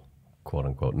normal, quote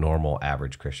unquote, normal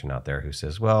average Christian out there who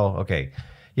says, well, okay,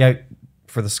 yeah,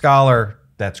 for the scholar,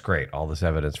 that's great, all this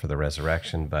evidence for the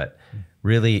resurrection, but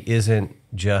really isn't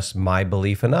just my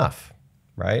belief enough,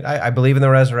 right? I believe in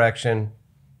the resurrection,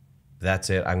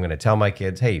 that's it. I'm going to tell my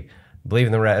kids, hey, believe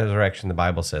in the resurrection, the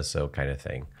Bible says so, kind of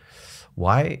thing.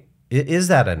 Why is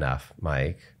that enough,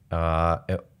 Mike?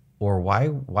 Or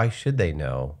why should they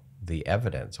know the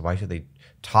evidence? Why should they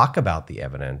talk about the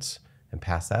evidence and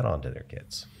pass that on to their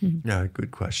kids? Yeah,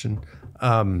 good question.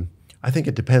 I think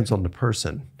it depends on the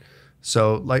person.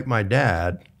 So like my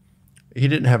dad, he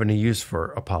didn't have any use for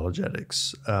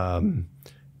apologetics.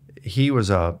 He was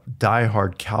a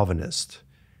diehard Calvinist.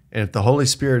 And if the Holy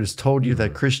Spirit has told you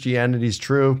that Christianity is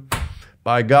true,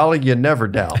 by golly, you never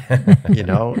doubt,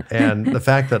 And the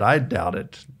fact that I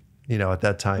doubted, at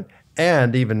that time,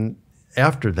 and even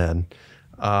after then,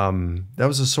 that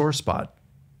was a sore spot,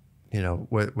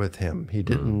 with him. He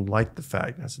didn't like the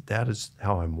fact. And I said, that is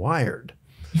how I'm wired.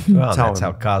 Well, that's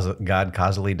how God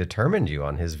causally determined you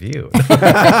on his view.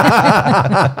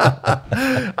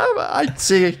 I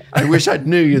see. I wish I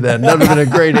knew you then. That would have been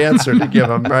a great answer to give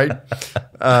him, right?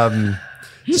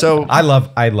 So I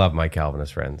love my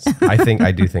Calvinist friends.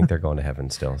 I do think they're going to heaven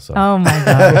still. So. Oh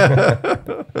my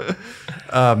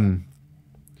God.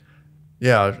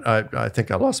 Yeah, I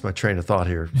think I lost my train of thought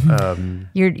here.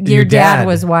 Your dad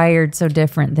was wired so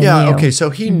different than you. Yeah, okay, so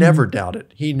he never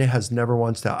doubted. He has never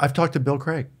once doubted. I've talked to Bill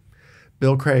Craig.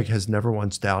 Bill Craig has never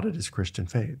once doubted his Christian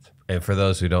faith. And for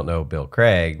those who don't know Bill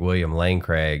Craig, William Lane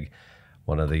Craig,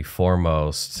 one of the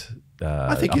foremost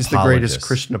I think he's the greatest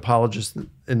Christian apologist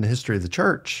in the history of the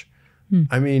church.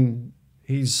 I mean,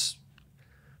 he's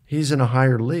in a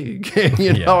higher league.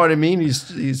 You know what I mean?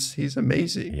 He's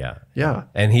amazing. Yeah. Yeah.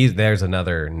 And there's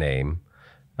another name.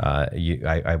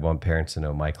 I want parents to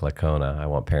know Mike Licona. I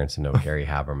want parents to know Gary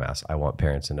Habermas. I want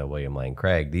parents to know William Lane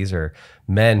Craig. These are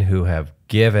men who have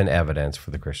given evidence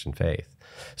for the Christian faith.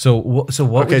 So what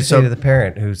would you say to the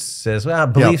parent who says, well,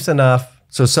 belief's enough?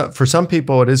 So for some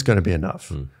people, it is going to be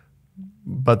enough.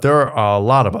 But there are a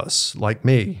lot of us, like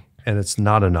me, and it's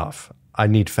not enough. I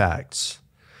need facts.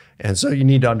 And so you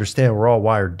need to understand we're all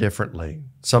wired differently.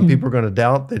 Some people are going to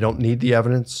doubt. They don't need the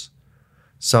evidence.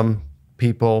 Some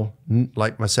people,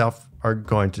 like myself, are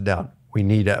going to doubt. We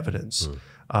need evidence.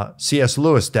 C.S.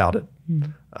 Lewis doubted.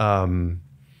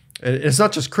 It's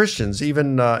not just Christians.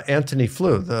 Even Antony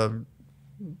Flew,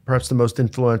 perhaps the most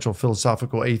influential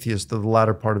philosophical atheist of the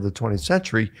latter part of the 20th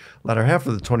century, latter half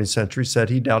of the 20th century, said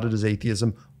he doubted his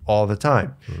atheism all the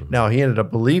time. Now, he ended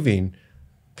up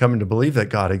coming to believe that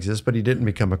God exists, but he didn't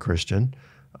become a Christian.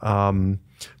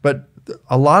 But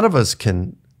a lot of us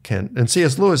can, and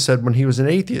C.S. Lewis said when he was an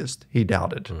atheist, he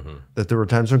doubted that there were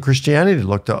times when Christianity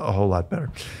looked a whole lot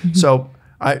better. So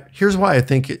here's why I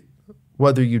think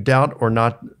whether you doubt or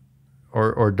not,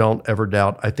 or don't ever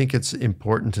doubt, I think it's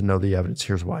important to know the evidence.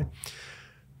 Here's why.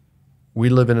 We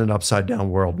live in an upside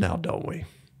down world now, don't we?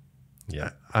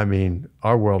 Yeah. I mean,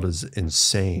 our world is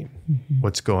insane,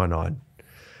 what's going on.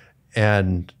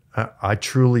 And I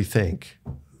truly think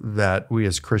that we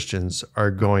as Christians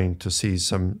are going to see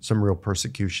some real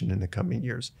persecution in the coming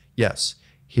years. Yes,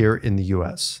 here in the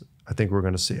U.S., I think we're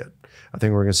going to see it. I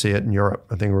think we're going to see it in Europe.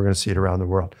 I think we're going to see it around the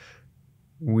world.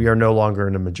 We are no longer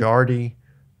in a majority.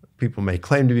 People may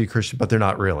claim to be Christian, but they're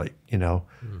not really,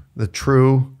 The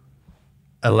true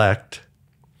elect,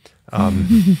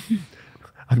 I'm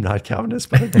not Calvinist,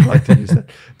 but I do like to use that.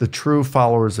 The true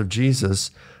followers of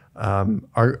Jesus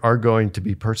are going to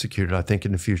be persecuted, I think,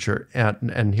 in the future.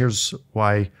 And here's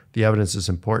why the evidence is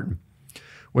important.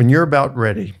 When you're about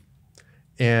ready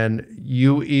and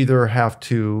you either have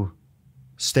to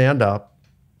stand up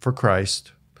for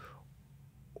Christ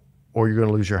or you're going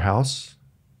to lose your house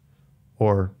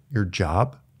or your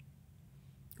job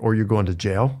or you're going to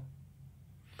jail,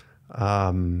 what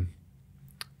are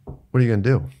you going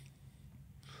to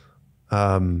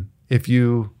do? If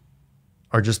you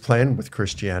are just playing with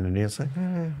Christianity, it's like,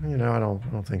 I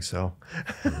don't think so.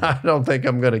 I don't think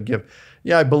I'm going to give.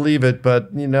 Yeah, I believe it, but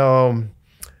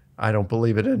I don't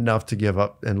believe it enough to give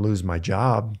up and lose my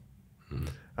job.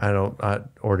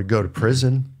 Or to go to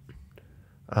prison.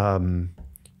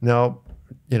 No,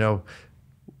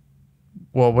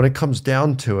 well, when it comes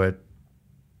down to it,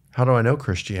 how do I know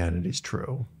Christianity's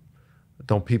true?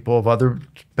 Don't people of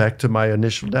back to my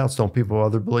initial doubts, don't people of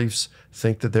other beliefs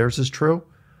think that theirs is true?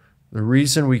 The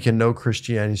reason we can know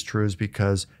Christianity is true is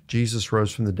because Jesus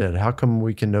rose from the dead. How come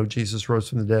we can know Jesus rose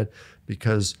from the dead?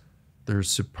 Because there's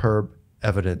superb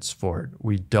evidence for it.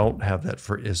 We don't have that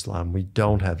for Islam. We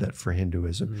don't have that for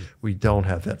Hinduism. We don't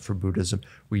have that for Buddhism.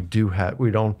 We don't have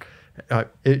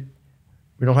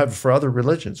it for other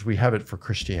religions. We have it for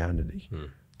Christianity,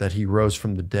 that he rose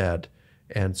from the dead.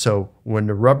 And so when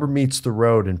the rubber meets the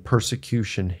road and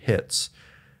persecution hits,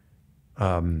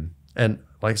 and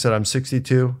like I said, I'm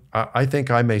 62. I think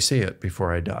I may see it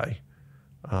before I die.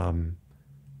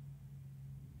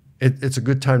 It's a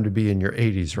good time to be in your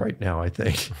 80s right now, I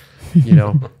think.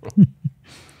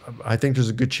 I think there's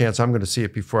a good chance I'm going to see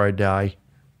it before I die.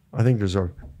 I think there's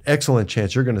an excellent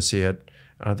chance you're going to see it.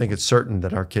 And I think it's certain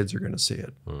that our kids are going to see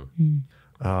it.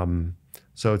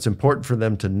 So it's important for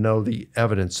them to know the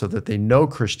evidence so that they know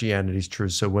Christianity is true.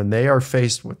 So when they are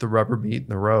faced with the rubber meeting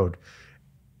the road,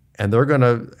 and they're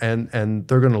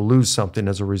gonna lose something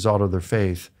as a result of their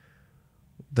faith,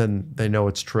 then they know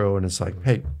it's true, and it's like,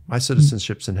 hey, my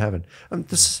citizenship's in heaven.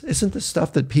 This isn't the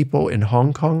stuff that people in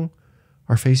Hong Kong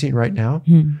are facing right now,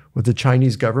 with the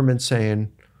Chinese government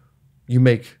saying, you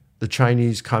make the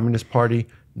Chinese Communist Party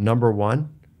number one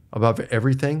above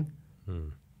everything,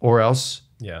 or else,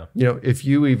 if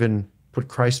you even put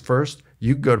Christ first,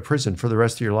 you go to prison for the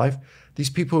rest of your life. These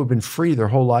people have been free their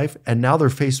whole life, and now they're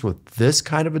faced with this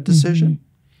kind of a decision.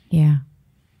 Yeah.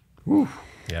 Whew.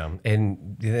 Yeah,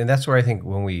 and that's where I think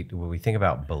when we think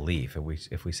about belief,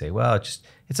 if we say, well,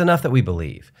 it's enough that we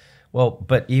believe. Well,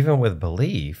 but even with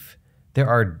belief, there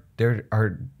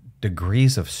are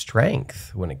degrees of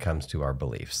strength when it comes to our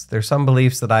beliefs. There's some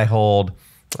beliefs that I hold,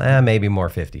 maybe more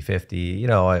 50-50,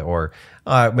 or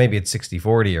maybe it's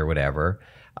 60-40 or whatever.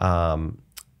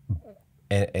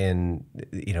 And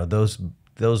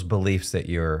those beliefs that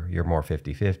you're more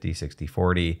 50-50,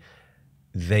 60-40,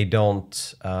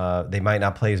 they might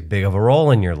not play as big of a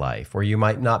role in your life, or you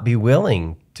might not be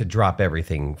willing to drop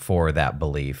everything for that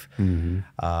belief.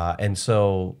 And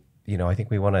so, I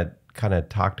think we want to kind of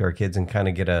talk to our kids and kind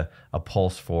of get a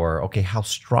pulse for, okay, how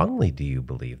strongly do you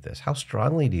believe this? How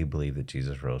strongly do you believe that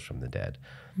Jesus rose from the dead?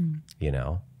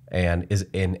 And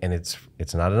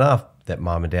it's not enough that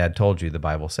mom and dad told you the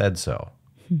Bible said so.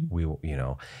 And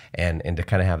to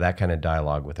kind of have that kind of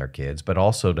dialogue with our kids, but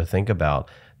also to think about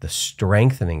the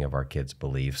strengthening of our kids'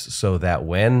 beliefs so that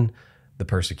when the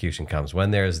persecution comes,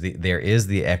 when there is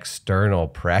the external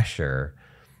pressure,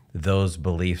 those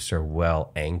beliefs are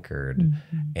well anchored.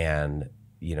 And,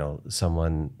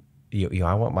 someone,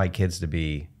 I want my kids to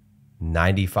be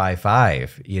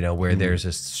 95.5, where there's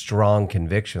a strong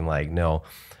conviction, like, no,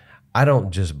 I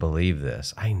don't just believe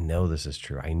this. I know this is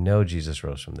true. I know Jesus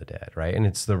rose from the dead, right? And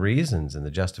it's the reasons and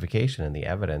the justification and the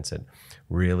evidence that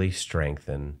really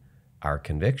strengthen our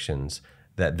convictions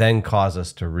that then cause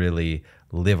us to really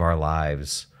live our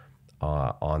lives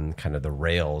on kind of the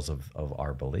rails of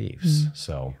our beliefs.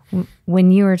 So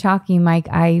when you were talking, Mike,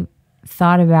 I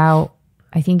thought about,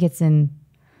 I think it's in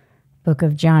Book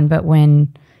of John, but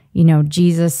when,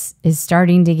 Jesus is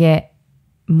starting to get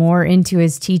more into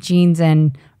his teachings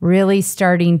and really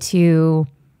starting to,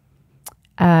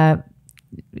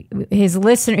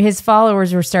 his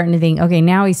followers were starting to think, okay,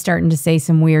 now he's starting to say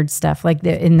some weird stuff. Like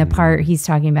in the part he's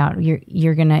talking about,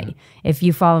 you're gonna, if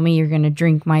you follow me, you're gonna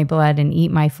drink my blood and eat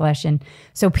my flesh. And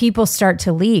so people start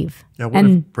to leave. Now, what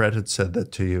if Brett had said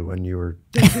that to you when you were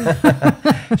dating?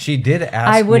 She did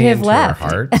ask I would me have into left.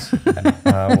 her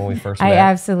heart when we first met. I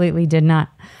absolutely did not.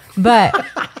 But,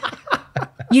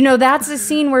 that's a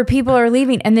scene where people are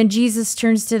leaving. And then Jesus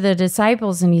turns to the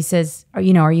disciples and he says, are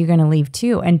you going to leave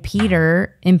too? And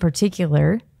Peter in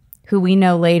particular, who we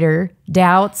know later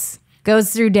doubts,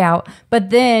 goes through doubt, but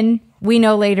then we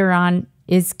know later on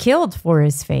is killed for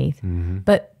his faith.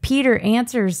 But Peter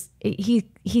answers,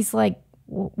 he's like,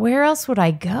 where else would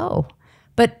I go?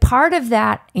 But part of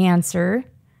that answer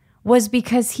was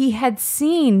because he had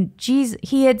seen Jesus.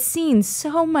 He had seen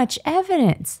so much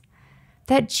evidence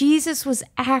that Jesus was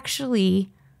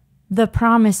actually the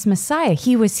promised Messiah.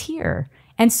 He was here.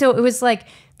 And so it was like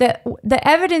the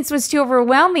evidence was too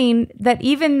overwhelming that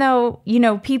even though,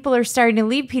 people are starting to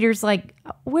leave, Peter's like,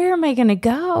 where am I going to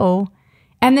go?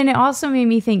 And then it also made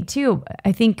me think too,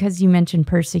 I think because you mentioned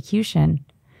persecution,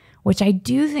 which I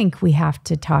do think we have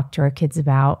to talk to our kids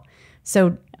about.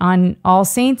 So on All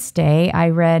Saints Day, I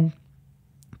read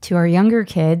to our younger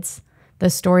kids the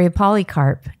story of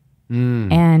Polycarp.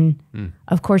 And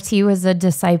of course, he was a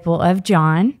disciple of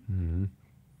John.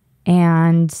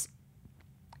 And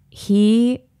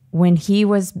when he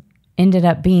ended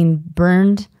up being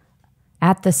burned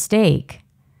at the stake,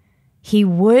 he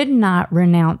would not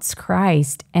renounce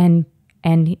Christ. And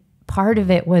part of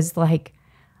it was like,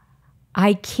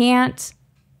 I can't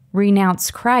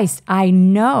renounce Christ. I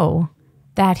know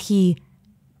that he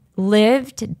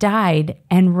lived, died,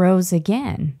 and rose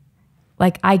again.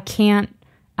 Like I can't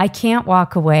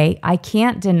walk away. I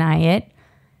can't deny it.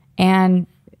 And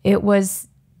it was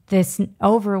this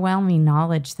overwhelming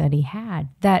knowledge that he had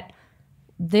that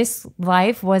this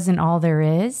life wasn't all there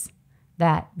is,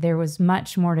 that there was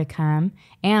much more to come.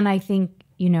 And I think,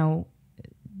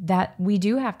 that we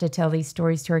do have to tell these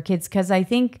stories to our kids because I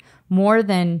think more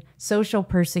than social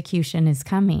persecution is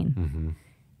coming.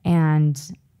 And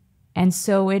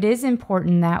so it is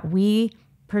important that we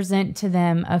present to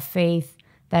them a faith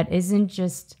that isn't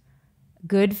just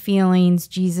good feelings.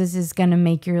 Jesus is going to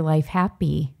make your life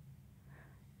happy.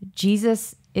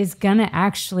 Jesus is going to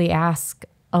actually ask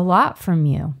a lot from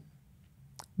you,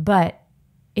 but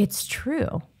it's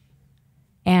true.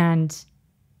 And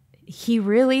he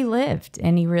really lived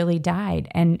and he really died.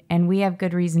 And we have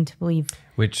good reason to believe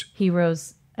he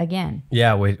rose again.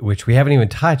 Yeah, which we haven't even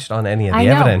touched on any of the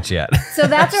evidence yet. So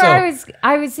that's where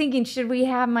I was thinking, should we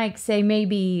have Mike say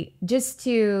maybe just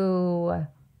to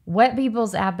whet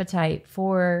people's appetite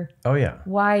for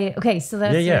why? Okay, so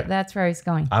that's where I was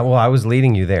going. I was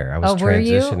leading you there. I was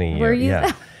transitioning you. Were you?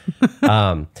 Yeah.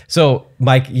 So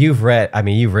Mike, you've written a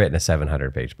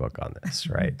 700-page book on this,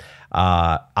 right?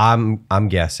 I'm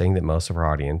guessing that most of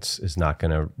our audience is not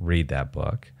going to read that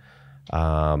book.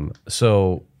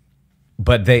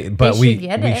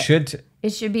 We should. It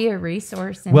should be a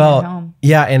resource in your home.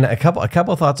 Yeah, and a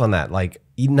couple of thoughts on that. Like,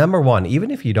 number one,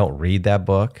 even if you don't read that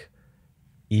book,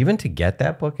 even to get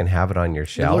that book and have it on your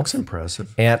shelf, it looks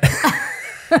impressive. And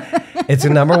it's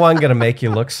number one going to make you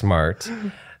look smart.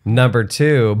 Number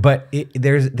two, but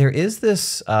there is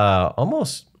this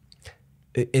almost.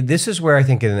 This is where I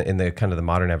think in the kind of the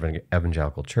modern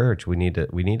evangelical church we need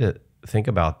to think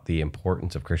about the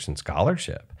importance of Christian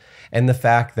scholarship and the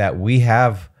fact that we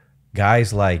have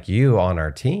guys like you on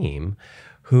our team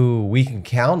who we can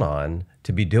count on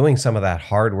to be doing some of that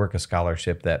hard work of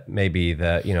scholarship that maybe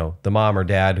the mom or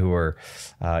dad who are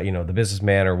the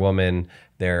businessman or woman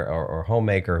there or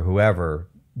homemaker, whoever,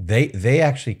 they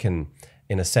actually can,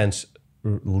 in a sense,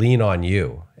 lean on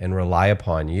you and rely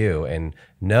upon you and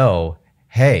know,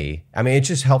 hey, I mean, it's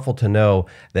just helpful to know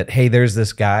that, hey, there's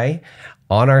this guy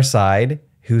on our side.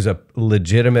 who's a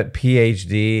legitimate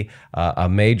PhD, a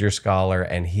major scholar,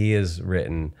 and he has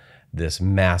written this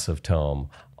massive tome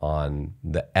on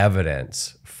the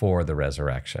evidence for the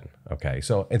resurrection. Okay,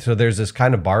 so there's this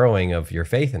kind of borrowing of your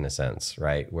faith in a sense,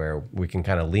 right? Where we can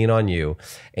kind of lean on you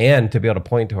and to be able to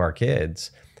point to our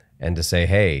kids and to say,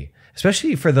 hey,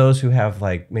 especially for those who have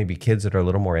like maybe kids that are a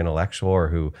little more intellectual or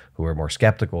who are more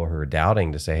skeptical or who are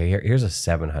doubting, to say, hey, here's a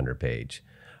 700-page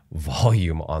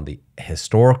volume on the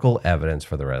historical evidence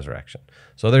for the resurrection.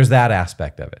 So there's that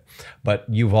aspect of it. But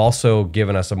you've also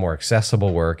given us a more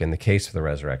accessible work in the case of the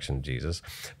resurrection of Jesus.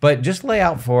 But just lay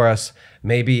out for us,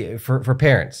 maybe for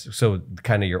parents, so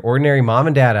kind of your ordinary mom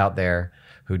and dad out there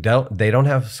who don't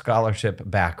have scholarship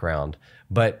background,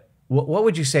 but what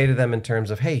would you say to them in terms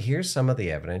of, hey, here's some of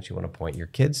the evidence you want to point your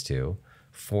kids to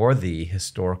for the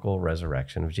historical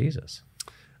resurrection of Jesus?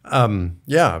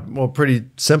 Yeah, well, pretty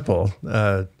simple.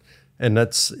 And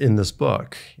that's in this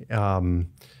book.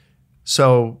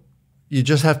 So you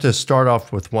just have to start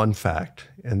off with one fact,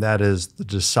 and that is the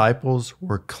disciples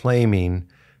were claiming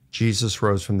Jesus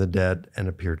rose from the dead and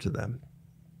appeared to them.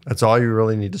 That's all you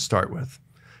really need to start with.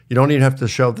 You don't even have to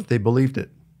show that they believed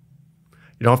it.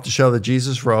 You don't have to show that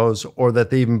Jesus rose or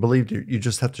that they even believed it. You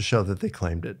just have to show that they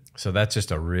claimed it. So that's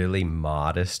just a really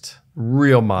modest,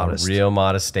 real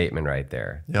modest statement right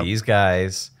there. Yep. These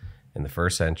guys in the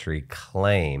first century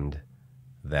claimed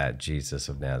that Jesus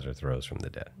of Nazareth rose from the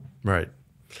dead. Right.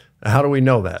 How do we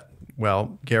know that?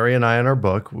 Well, Gary and I in our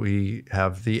book, we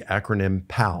have the acronym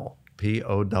POW,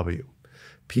 P-O-W.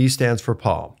 P stands for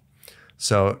Paul.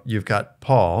 So you've got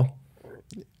Paul,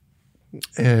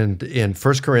 and in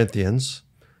 1 Corinthians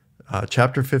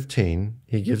chapter 15,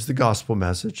 he gives the gospel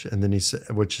message, and then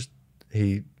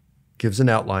he gives an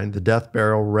outline, the death,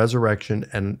 burial, resurrection,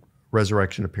 and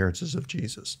resurrection appearances of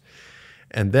Jesus.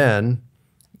 And then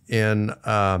in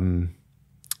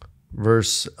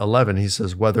verse 11, he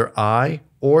says, whether I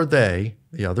or they,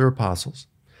 the other apostles,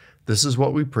 this is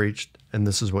what we preached, and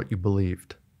this is what you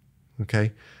believed.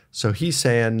 Okay? So he's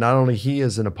saying not only he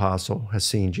as an apostle has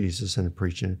seen Jesus and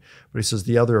preaching it, but he says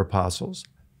the other apostles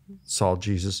saw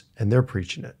Jesus and they're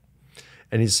preaching it.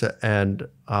 And he says,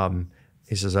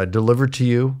 I delivered to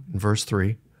you, in verse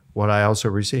 3, what I also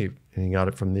received. And he got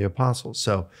it from the apostles.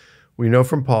 So we know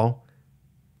from Paul,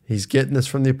 he's getting this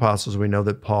from the apostles. We know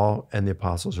that Paul and the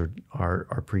apostles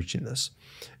are preaching this.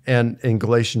 And in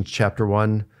Galatians chapter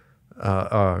 1,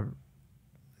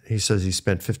 he says he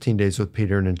spent 15 days with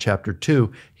Peter. And in chapter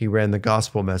 2, he ran the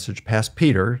gospel message past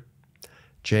Peter,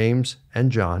 James,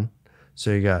 and John.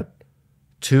 So you got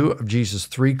two of Jesus'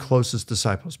 three closest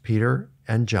disciples, Peter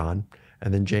and John,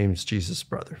 and then James, Jesus'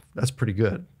 brother. That's pretty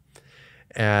good.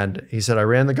 And he said, I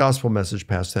ran the gospel message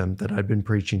past them that I'd been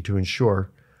preaching to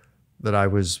ensure that I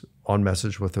was on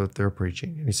message with what they're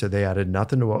preaching. And he said, they added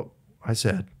nothing to what I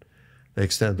said. They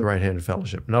extended the right hand of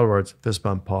fellowship. In other words, fist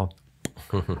bump, Paul.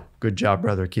 Good job,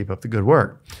 brother. Keep up the good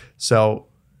work. So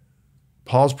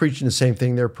Paul's preaching the same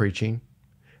thing they're preaching.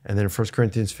 And then in 1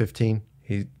 Corinthians 15,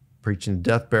 he's preaching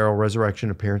death, burial, resurrection,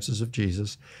 appearances of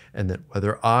Jesus. And that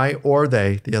whether I or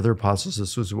they, the other apostles,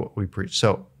 this was what we preached.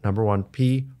 So number one,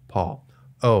 P, Paul.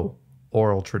 O,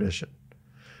 oral tradition.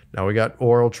 Now we got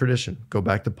oral tradition. Go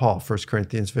back to Paul, 1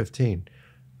 Corinthians 15.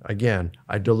 Again,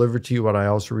 I delivered to you what I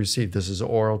also received. This is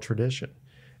oral tradition.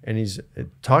 And he's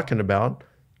talking about,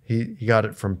 he got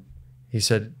it from, he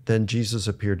said, then Jesus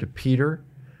appeared to Peter,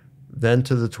 then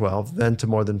to the 12, then to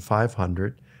more than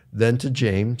 500, then to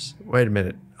James. Wait a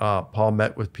minute, Paul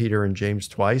met with Peter and James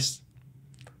twice?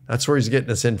 That's where he's getting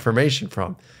this information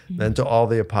from. Mm-hmm. Then to all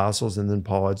the apostles, and then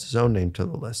Paul adds his own name to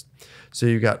the list. So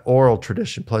you got oral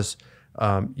tradition, plus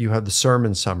you have the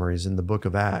sermon summaries in the book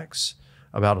of Acts.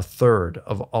 About a third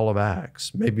of all of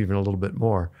Acts, maybe even a little bit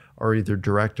more, are either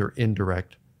direct or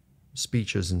indirect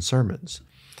speeches and sermons.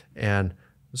 And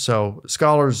so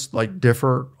scholars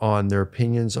differ on their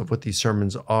opinions of what these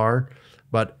sermons are,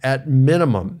 but at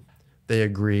minimum, they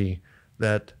agree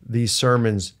that these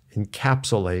sermons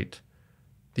encapsulate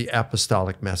the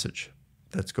apostolic message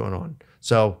that's going on.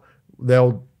 So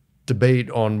they'll debate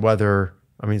on whether,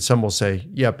 some will say,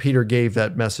 yeah, Peter gave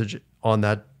that message on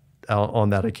that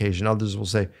occasion. Others will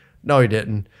say, no, he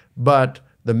didn't. But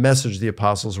the message the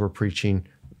apostles were preaching,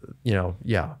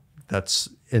 yeah, that's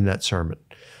in that sermon.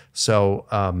 So,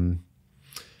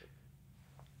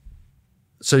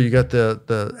 so you got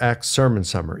the Acts sermon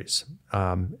summaries,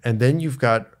 and then you've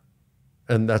got,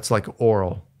 and that's like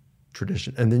oral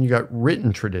tradition, and then you got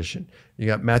written tradition. You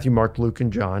got Matthew, Mark, Luke,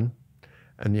 and John,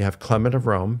 and you have Clement of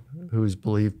Rome, who is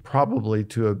believed probably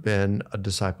to have been a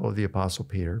disciple of the Apostle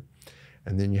Peter.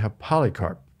 And then you have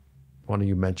Polycarp. One of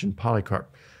you mentioned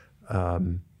Polycarp.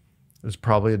 was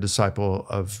probably a disciple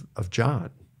of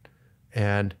John.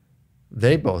 And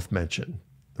they both mention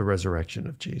the resurrection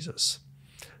of Jesus.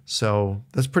 So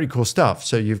that's pretty cool stuff.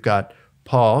 So you've got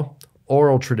Paul,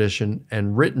 oral tradition,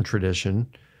 and written tradition.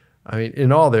 I mean,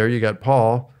 in all there, you got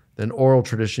Paul, then oral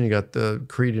tradition, you got the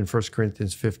creed in 1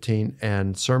 Corinthians 15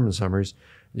 and sermon summaries.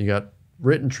 You got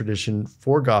written tradition,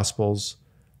 4 gospels,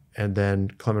 and then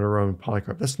Clement of Rome and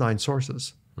Polycarp. That's 9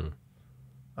 sources,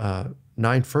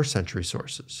 9 first-century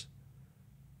sources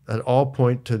that all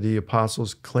point to the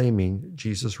apostles claiming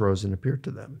Jesus rose and appeared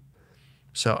to them.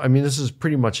 So, I mean, this is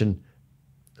pretty much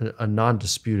a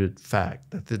non-disputed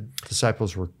fact that the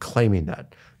disciples were claiming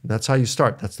that. And that's how you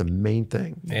start. That's the main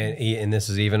thing. And this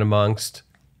is even amongst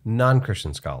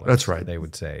non-Christian scholars. That's right. They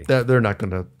would say. They're not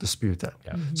going to dispute that.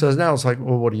 Yeah. So now it's like,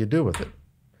 well, what do you do with it?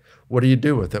 What do you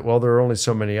do with it? Well, there are only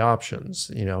so many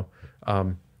options, you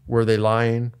know. Were they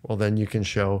lying? Well, then you can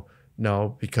show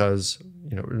no, because,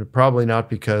 you know, probably not,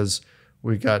 because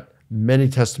we got many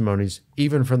testimonies,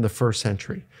 even from the first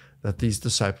century, that these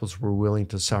disciples were willing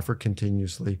to suffer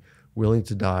continuously, willing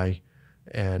to die,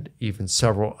 and even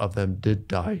several of them did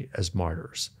die as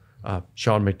martyrs.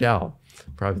 Sean McDowell,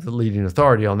 probably the leading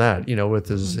authority on that, you know, with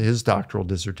his doctoral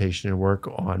dissertation and work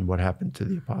on what happened to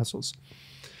the apostles.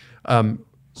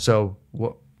 So,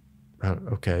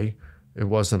 okay, it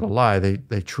wasn't a lie.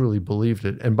 They truly believed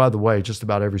it. And by the way, just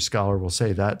about every scholar will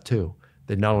say that too.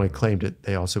 They not only claimed it,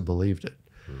 they also believed it.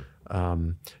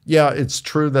 Yeah, it's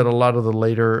true that a lot of the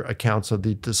later accounts of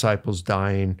the disciples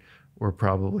dying were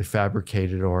probably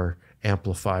fabricated or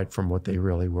amplified from what they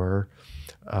really were.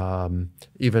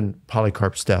 Even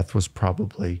Polycarp's death was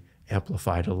probably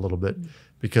amplified a little bit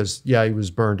because, yeah, he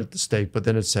was burned at the stake, but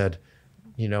then it said,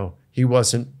 you know, he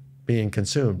wasn't being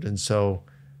consumed. And so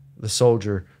the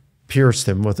soldier pierced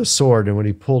him with a sword, and when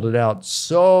he pulled it out,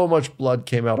 so much blood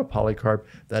came out of Polycarp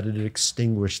that it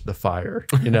extinguished the fire,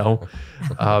 you know.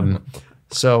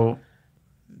 So,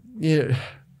 you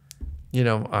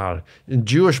know, in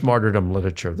Jewish martyrdom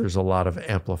literature, there's a lot of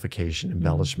amplification,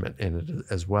 embellishment in it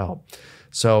as well.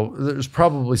 So there's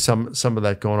probably some of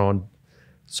that going on.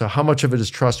 So how much of it is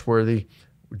trustworthy?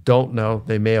 We don't know.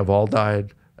 They may have all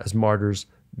died as martyrs,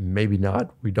 maybe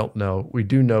not. We don't know. We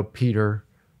do know Peter.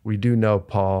 We do know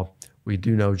Paul. We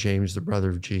do know James, the brother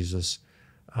of Jesus.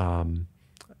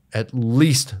 At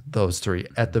least those 3,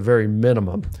 at the very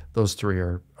minimum, those 3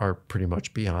 are pretty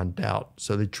much beyond doubt.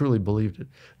 So they truly believed it.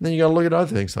 And then you got to look at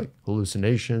other things like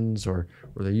hallucinations, or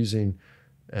were they using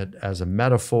it as a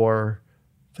metaphor,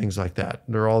 things like that.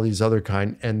 There are all these other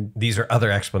kind, and these are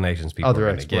other explanations people are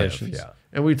going to give. Yeah.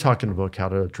 And we talk in the book how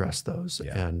to address those.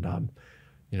 Yeah. And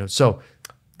you know, so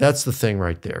that's the thing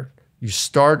right there. You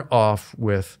start off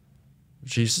with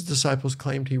Jesus' disciples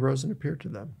claimed he rose and appeared to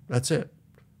them. That's it.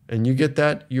 And you get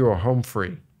that, you are home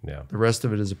free. Yeah. The rest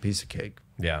of it is a piece of cake.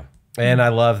 Yeah. And I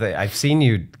love that. I've seen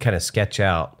you kind of sketch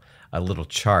out a little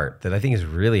chart that I think is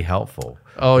really helpful.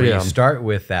 Oh, yeah. You start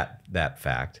with that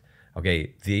fact.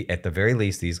 Okay, at the very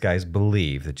least, these guys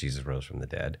believe that Jesus rose from the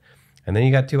dead. And then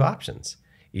you got 2 options.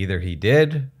 Either he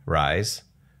did rise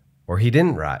or he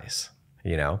didn't rise,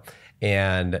 you know.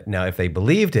 And now if they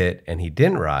believed it and he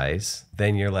didn't rise,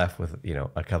 then you're left with, you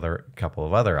know, a couple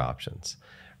of other options.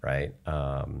 Right?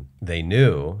 They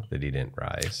knew that he didn't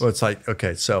rise. Well, it's like,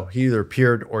 okay, so he either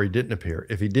appeared or he didn't appear.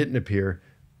 If he didn't appear,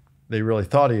 they really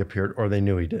thought he appeared, or they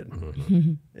knew he didn't.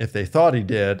 Mm-hmm. If they thought he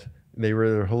did, they were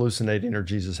either hallucinating or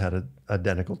Jesus had an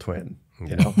identical twin.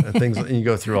 You know, and things. And you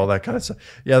go through all that kind of stuff.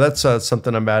 Yeah, that's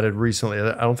something I've added recently.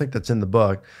 I don't think that's in the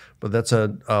book, but that's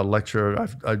a lecture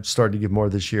I've started to give more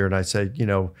this year. And I say, you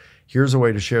know, here's a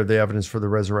way to share the evidence for the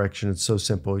resurrection. It's so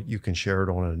simple. You can share it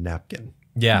on a napkin.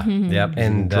 Yeah, yep,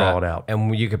 and draw it out.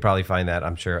 And you could probably find that.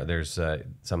 I'm sure there's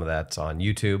some of that's on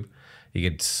YouTube. You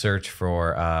could search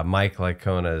for Mike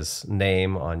Licona's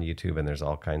name on YouTube, and there's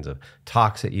all kinds of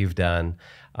talks that you've done.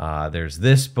 There's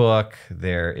this book.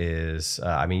 There is,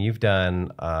 I mean, you've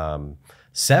done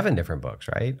 7 different books,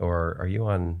 right? Or are you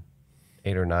on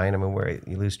 8 or 9? I mean, where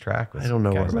you lose track with I don't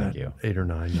know where guys I'm like at. you. 8 or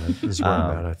 9 is where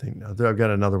I'm at, I think. Now, I've got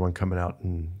another one coming out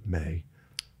in May.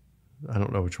 I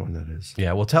don't know which one that is.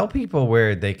 Yeah, well, tell people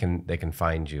where they can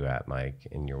find you at, Mike,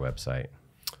 in your website.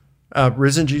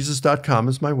 RisenJesus.com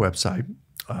is my website.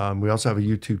 We also have a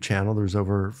YouTube channel. There's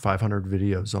over 500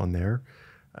 videos on there.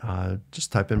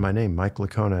 Just type in my name, Mike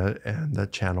Licona, and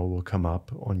that channel will come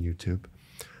up on YouTube.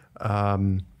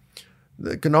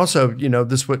 It can also, you know,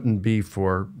 this wouldn't be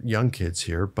for young kids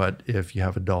here, but if you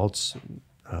have adults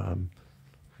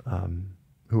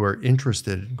who are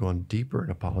interested in going deeper in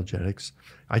apologetics,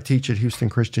 I teach at Houston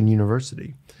Christian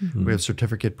University. Mm-hmm. We have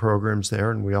certificate programs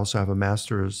there, and we also have a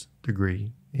master's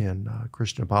degree in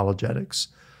Christian apologetics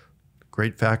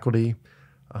great faculty.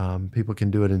 People can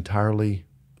do it entirely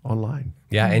online.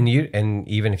 Yeah, and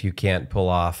even if you can't pull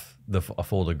off a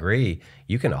full degree,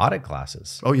 you can audit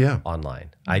classes. Oh yeah,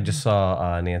 online. I just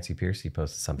saw Nancy Piercy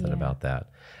posted something about that,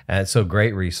 and so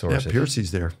great resources. Yeah,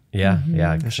 Piercy's there. Yeah,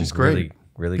 yeah, she's really, great.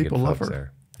 really People good love folks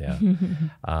her. there.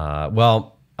 Yeah.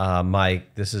 Well,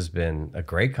 Mike, this has been a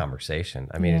great conversation.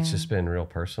 I mean, it's just been real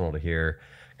personal to hear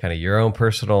kind of your own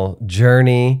personal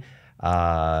journey,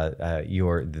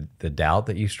 the doubt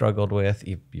that you struggled with,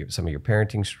 some of your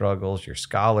parenting struggles, your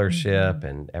scholarship,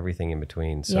 and everything in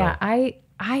between. So yeah,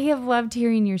 I have loved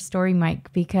hearing your story,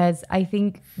 Mike, because I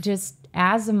think just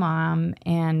as a mom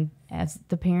and as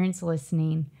the parents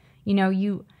listening, you know,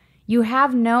 we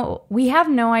have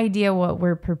no idea what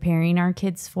we're preparing our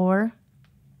kids for,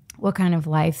 what kind of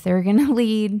life they're going to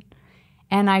lead.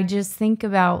 And I just think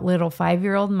about little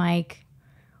 5-year-old Mike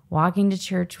walking to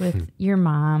church with your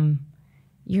mom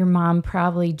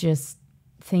probably just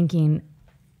thinking,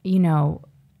 you know,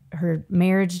 her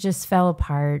marriage just fell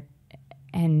apart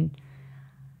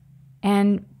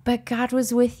but God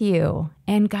was with you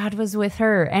and God was with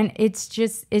her. And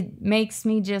it makes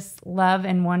me just love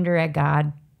and wonder at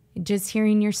God just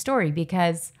hearing your story,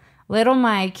 because little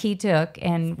Mike, he took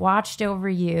and watched over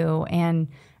you and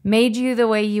made you the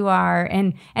way you are.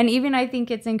 And even I think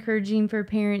it's encouraging for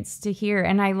parents to hear.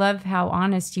 And I love how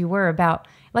honest you were about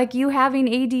like you having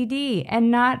ADD and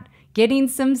not getting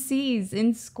some C's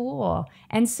in school.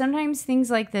 And sometimes things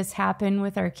like this happen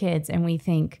with our kids and we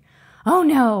think, oh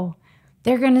no,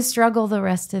 they're going to struggle the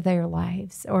rest of their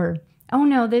lives. Or, oh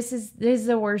no, this is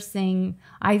the worst thing.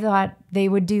 I thought they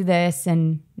would do this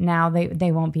and now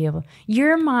they won't be able.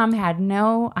 Your mom had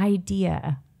no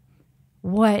idea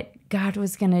what God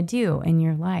was going to do in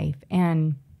your life.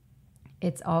 And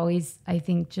it's always, I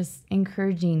think, just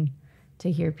encouraging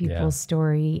to hear people's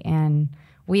story. And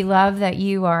we love that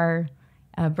you are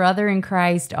a brother in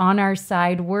Christ on our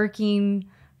side, working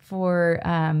for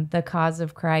the cause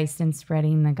of Christ and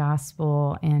spreading the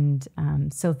gospel. And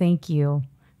so thank you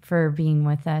for being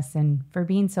with us and for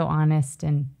being so honest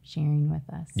and sharing with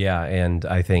us. Yeah, and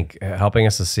I think helping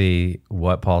us to see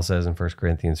what Paul says in 1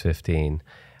 Corinthians 15.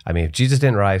 I mean, if Jesus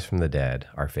didn't rise from the dead,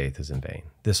 our faith is in vain.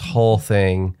 This whole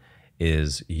thing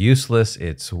is useless.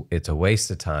 It's a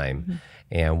waste of time. Mm-hmm.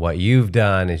 And what you've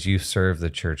done is you've served the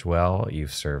church well.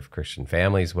 You've served Christian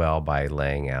families well by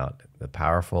laying out the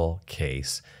powerful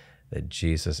case that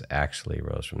Jesus actually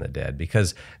rose from the dead.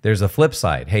 Because there's a flip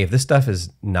side. Hey, if this stuff is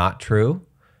not true,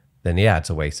 then yeah, it's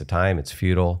a waste of time. It's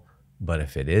futile. But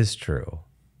if it is true,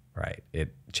 right,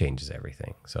 it changes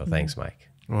everything. So thanks, Mike.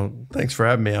 Well, thanks for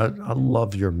having me. I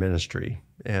love your ministry,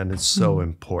 and it's so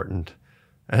important.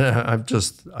 And I'm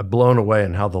blown away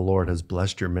in how the Lord has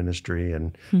blessed your ministry.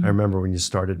 And I remember when you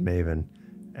started Maven,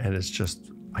 and it's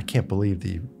just, I can't believe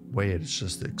the way it's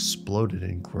just exploded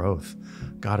in growth.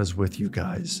 God is with you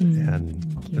guys,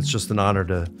 and it's just an honor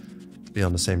to be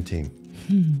on the same team.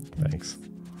 Thanks.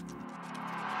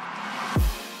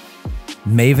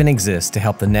 Maven exists to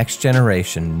help the next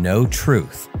generation know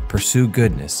truth, pursue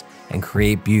goodness, and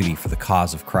create beauty for the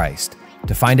cause of Christ.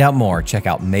 To find out more, check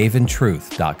out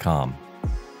maventruth.com.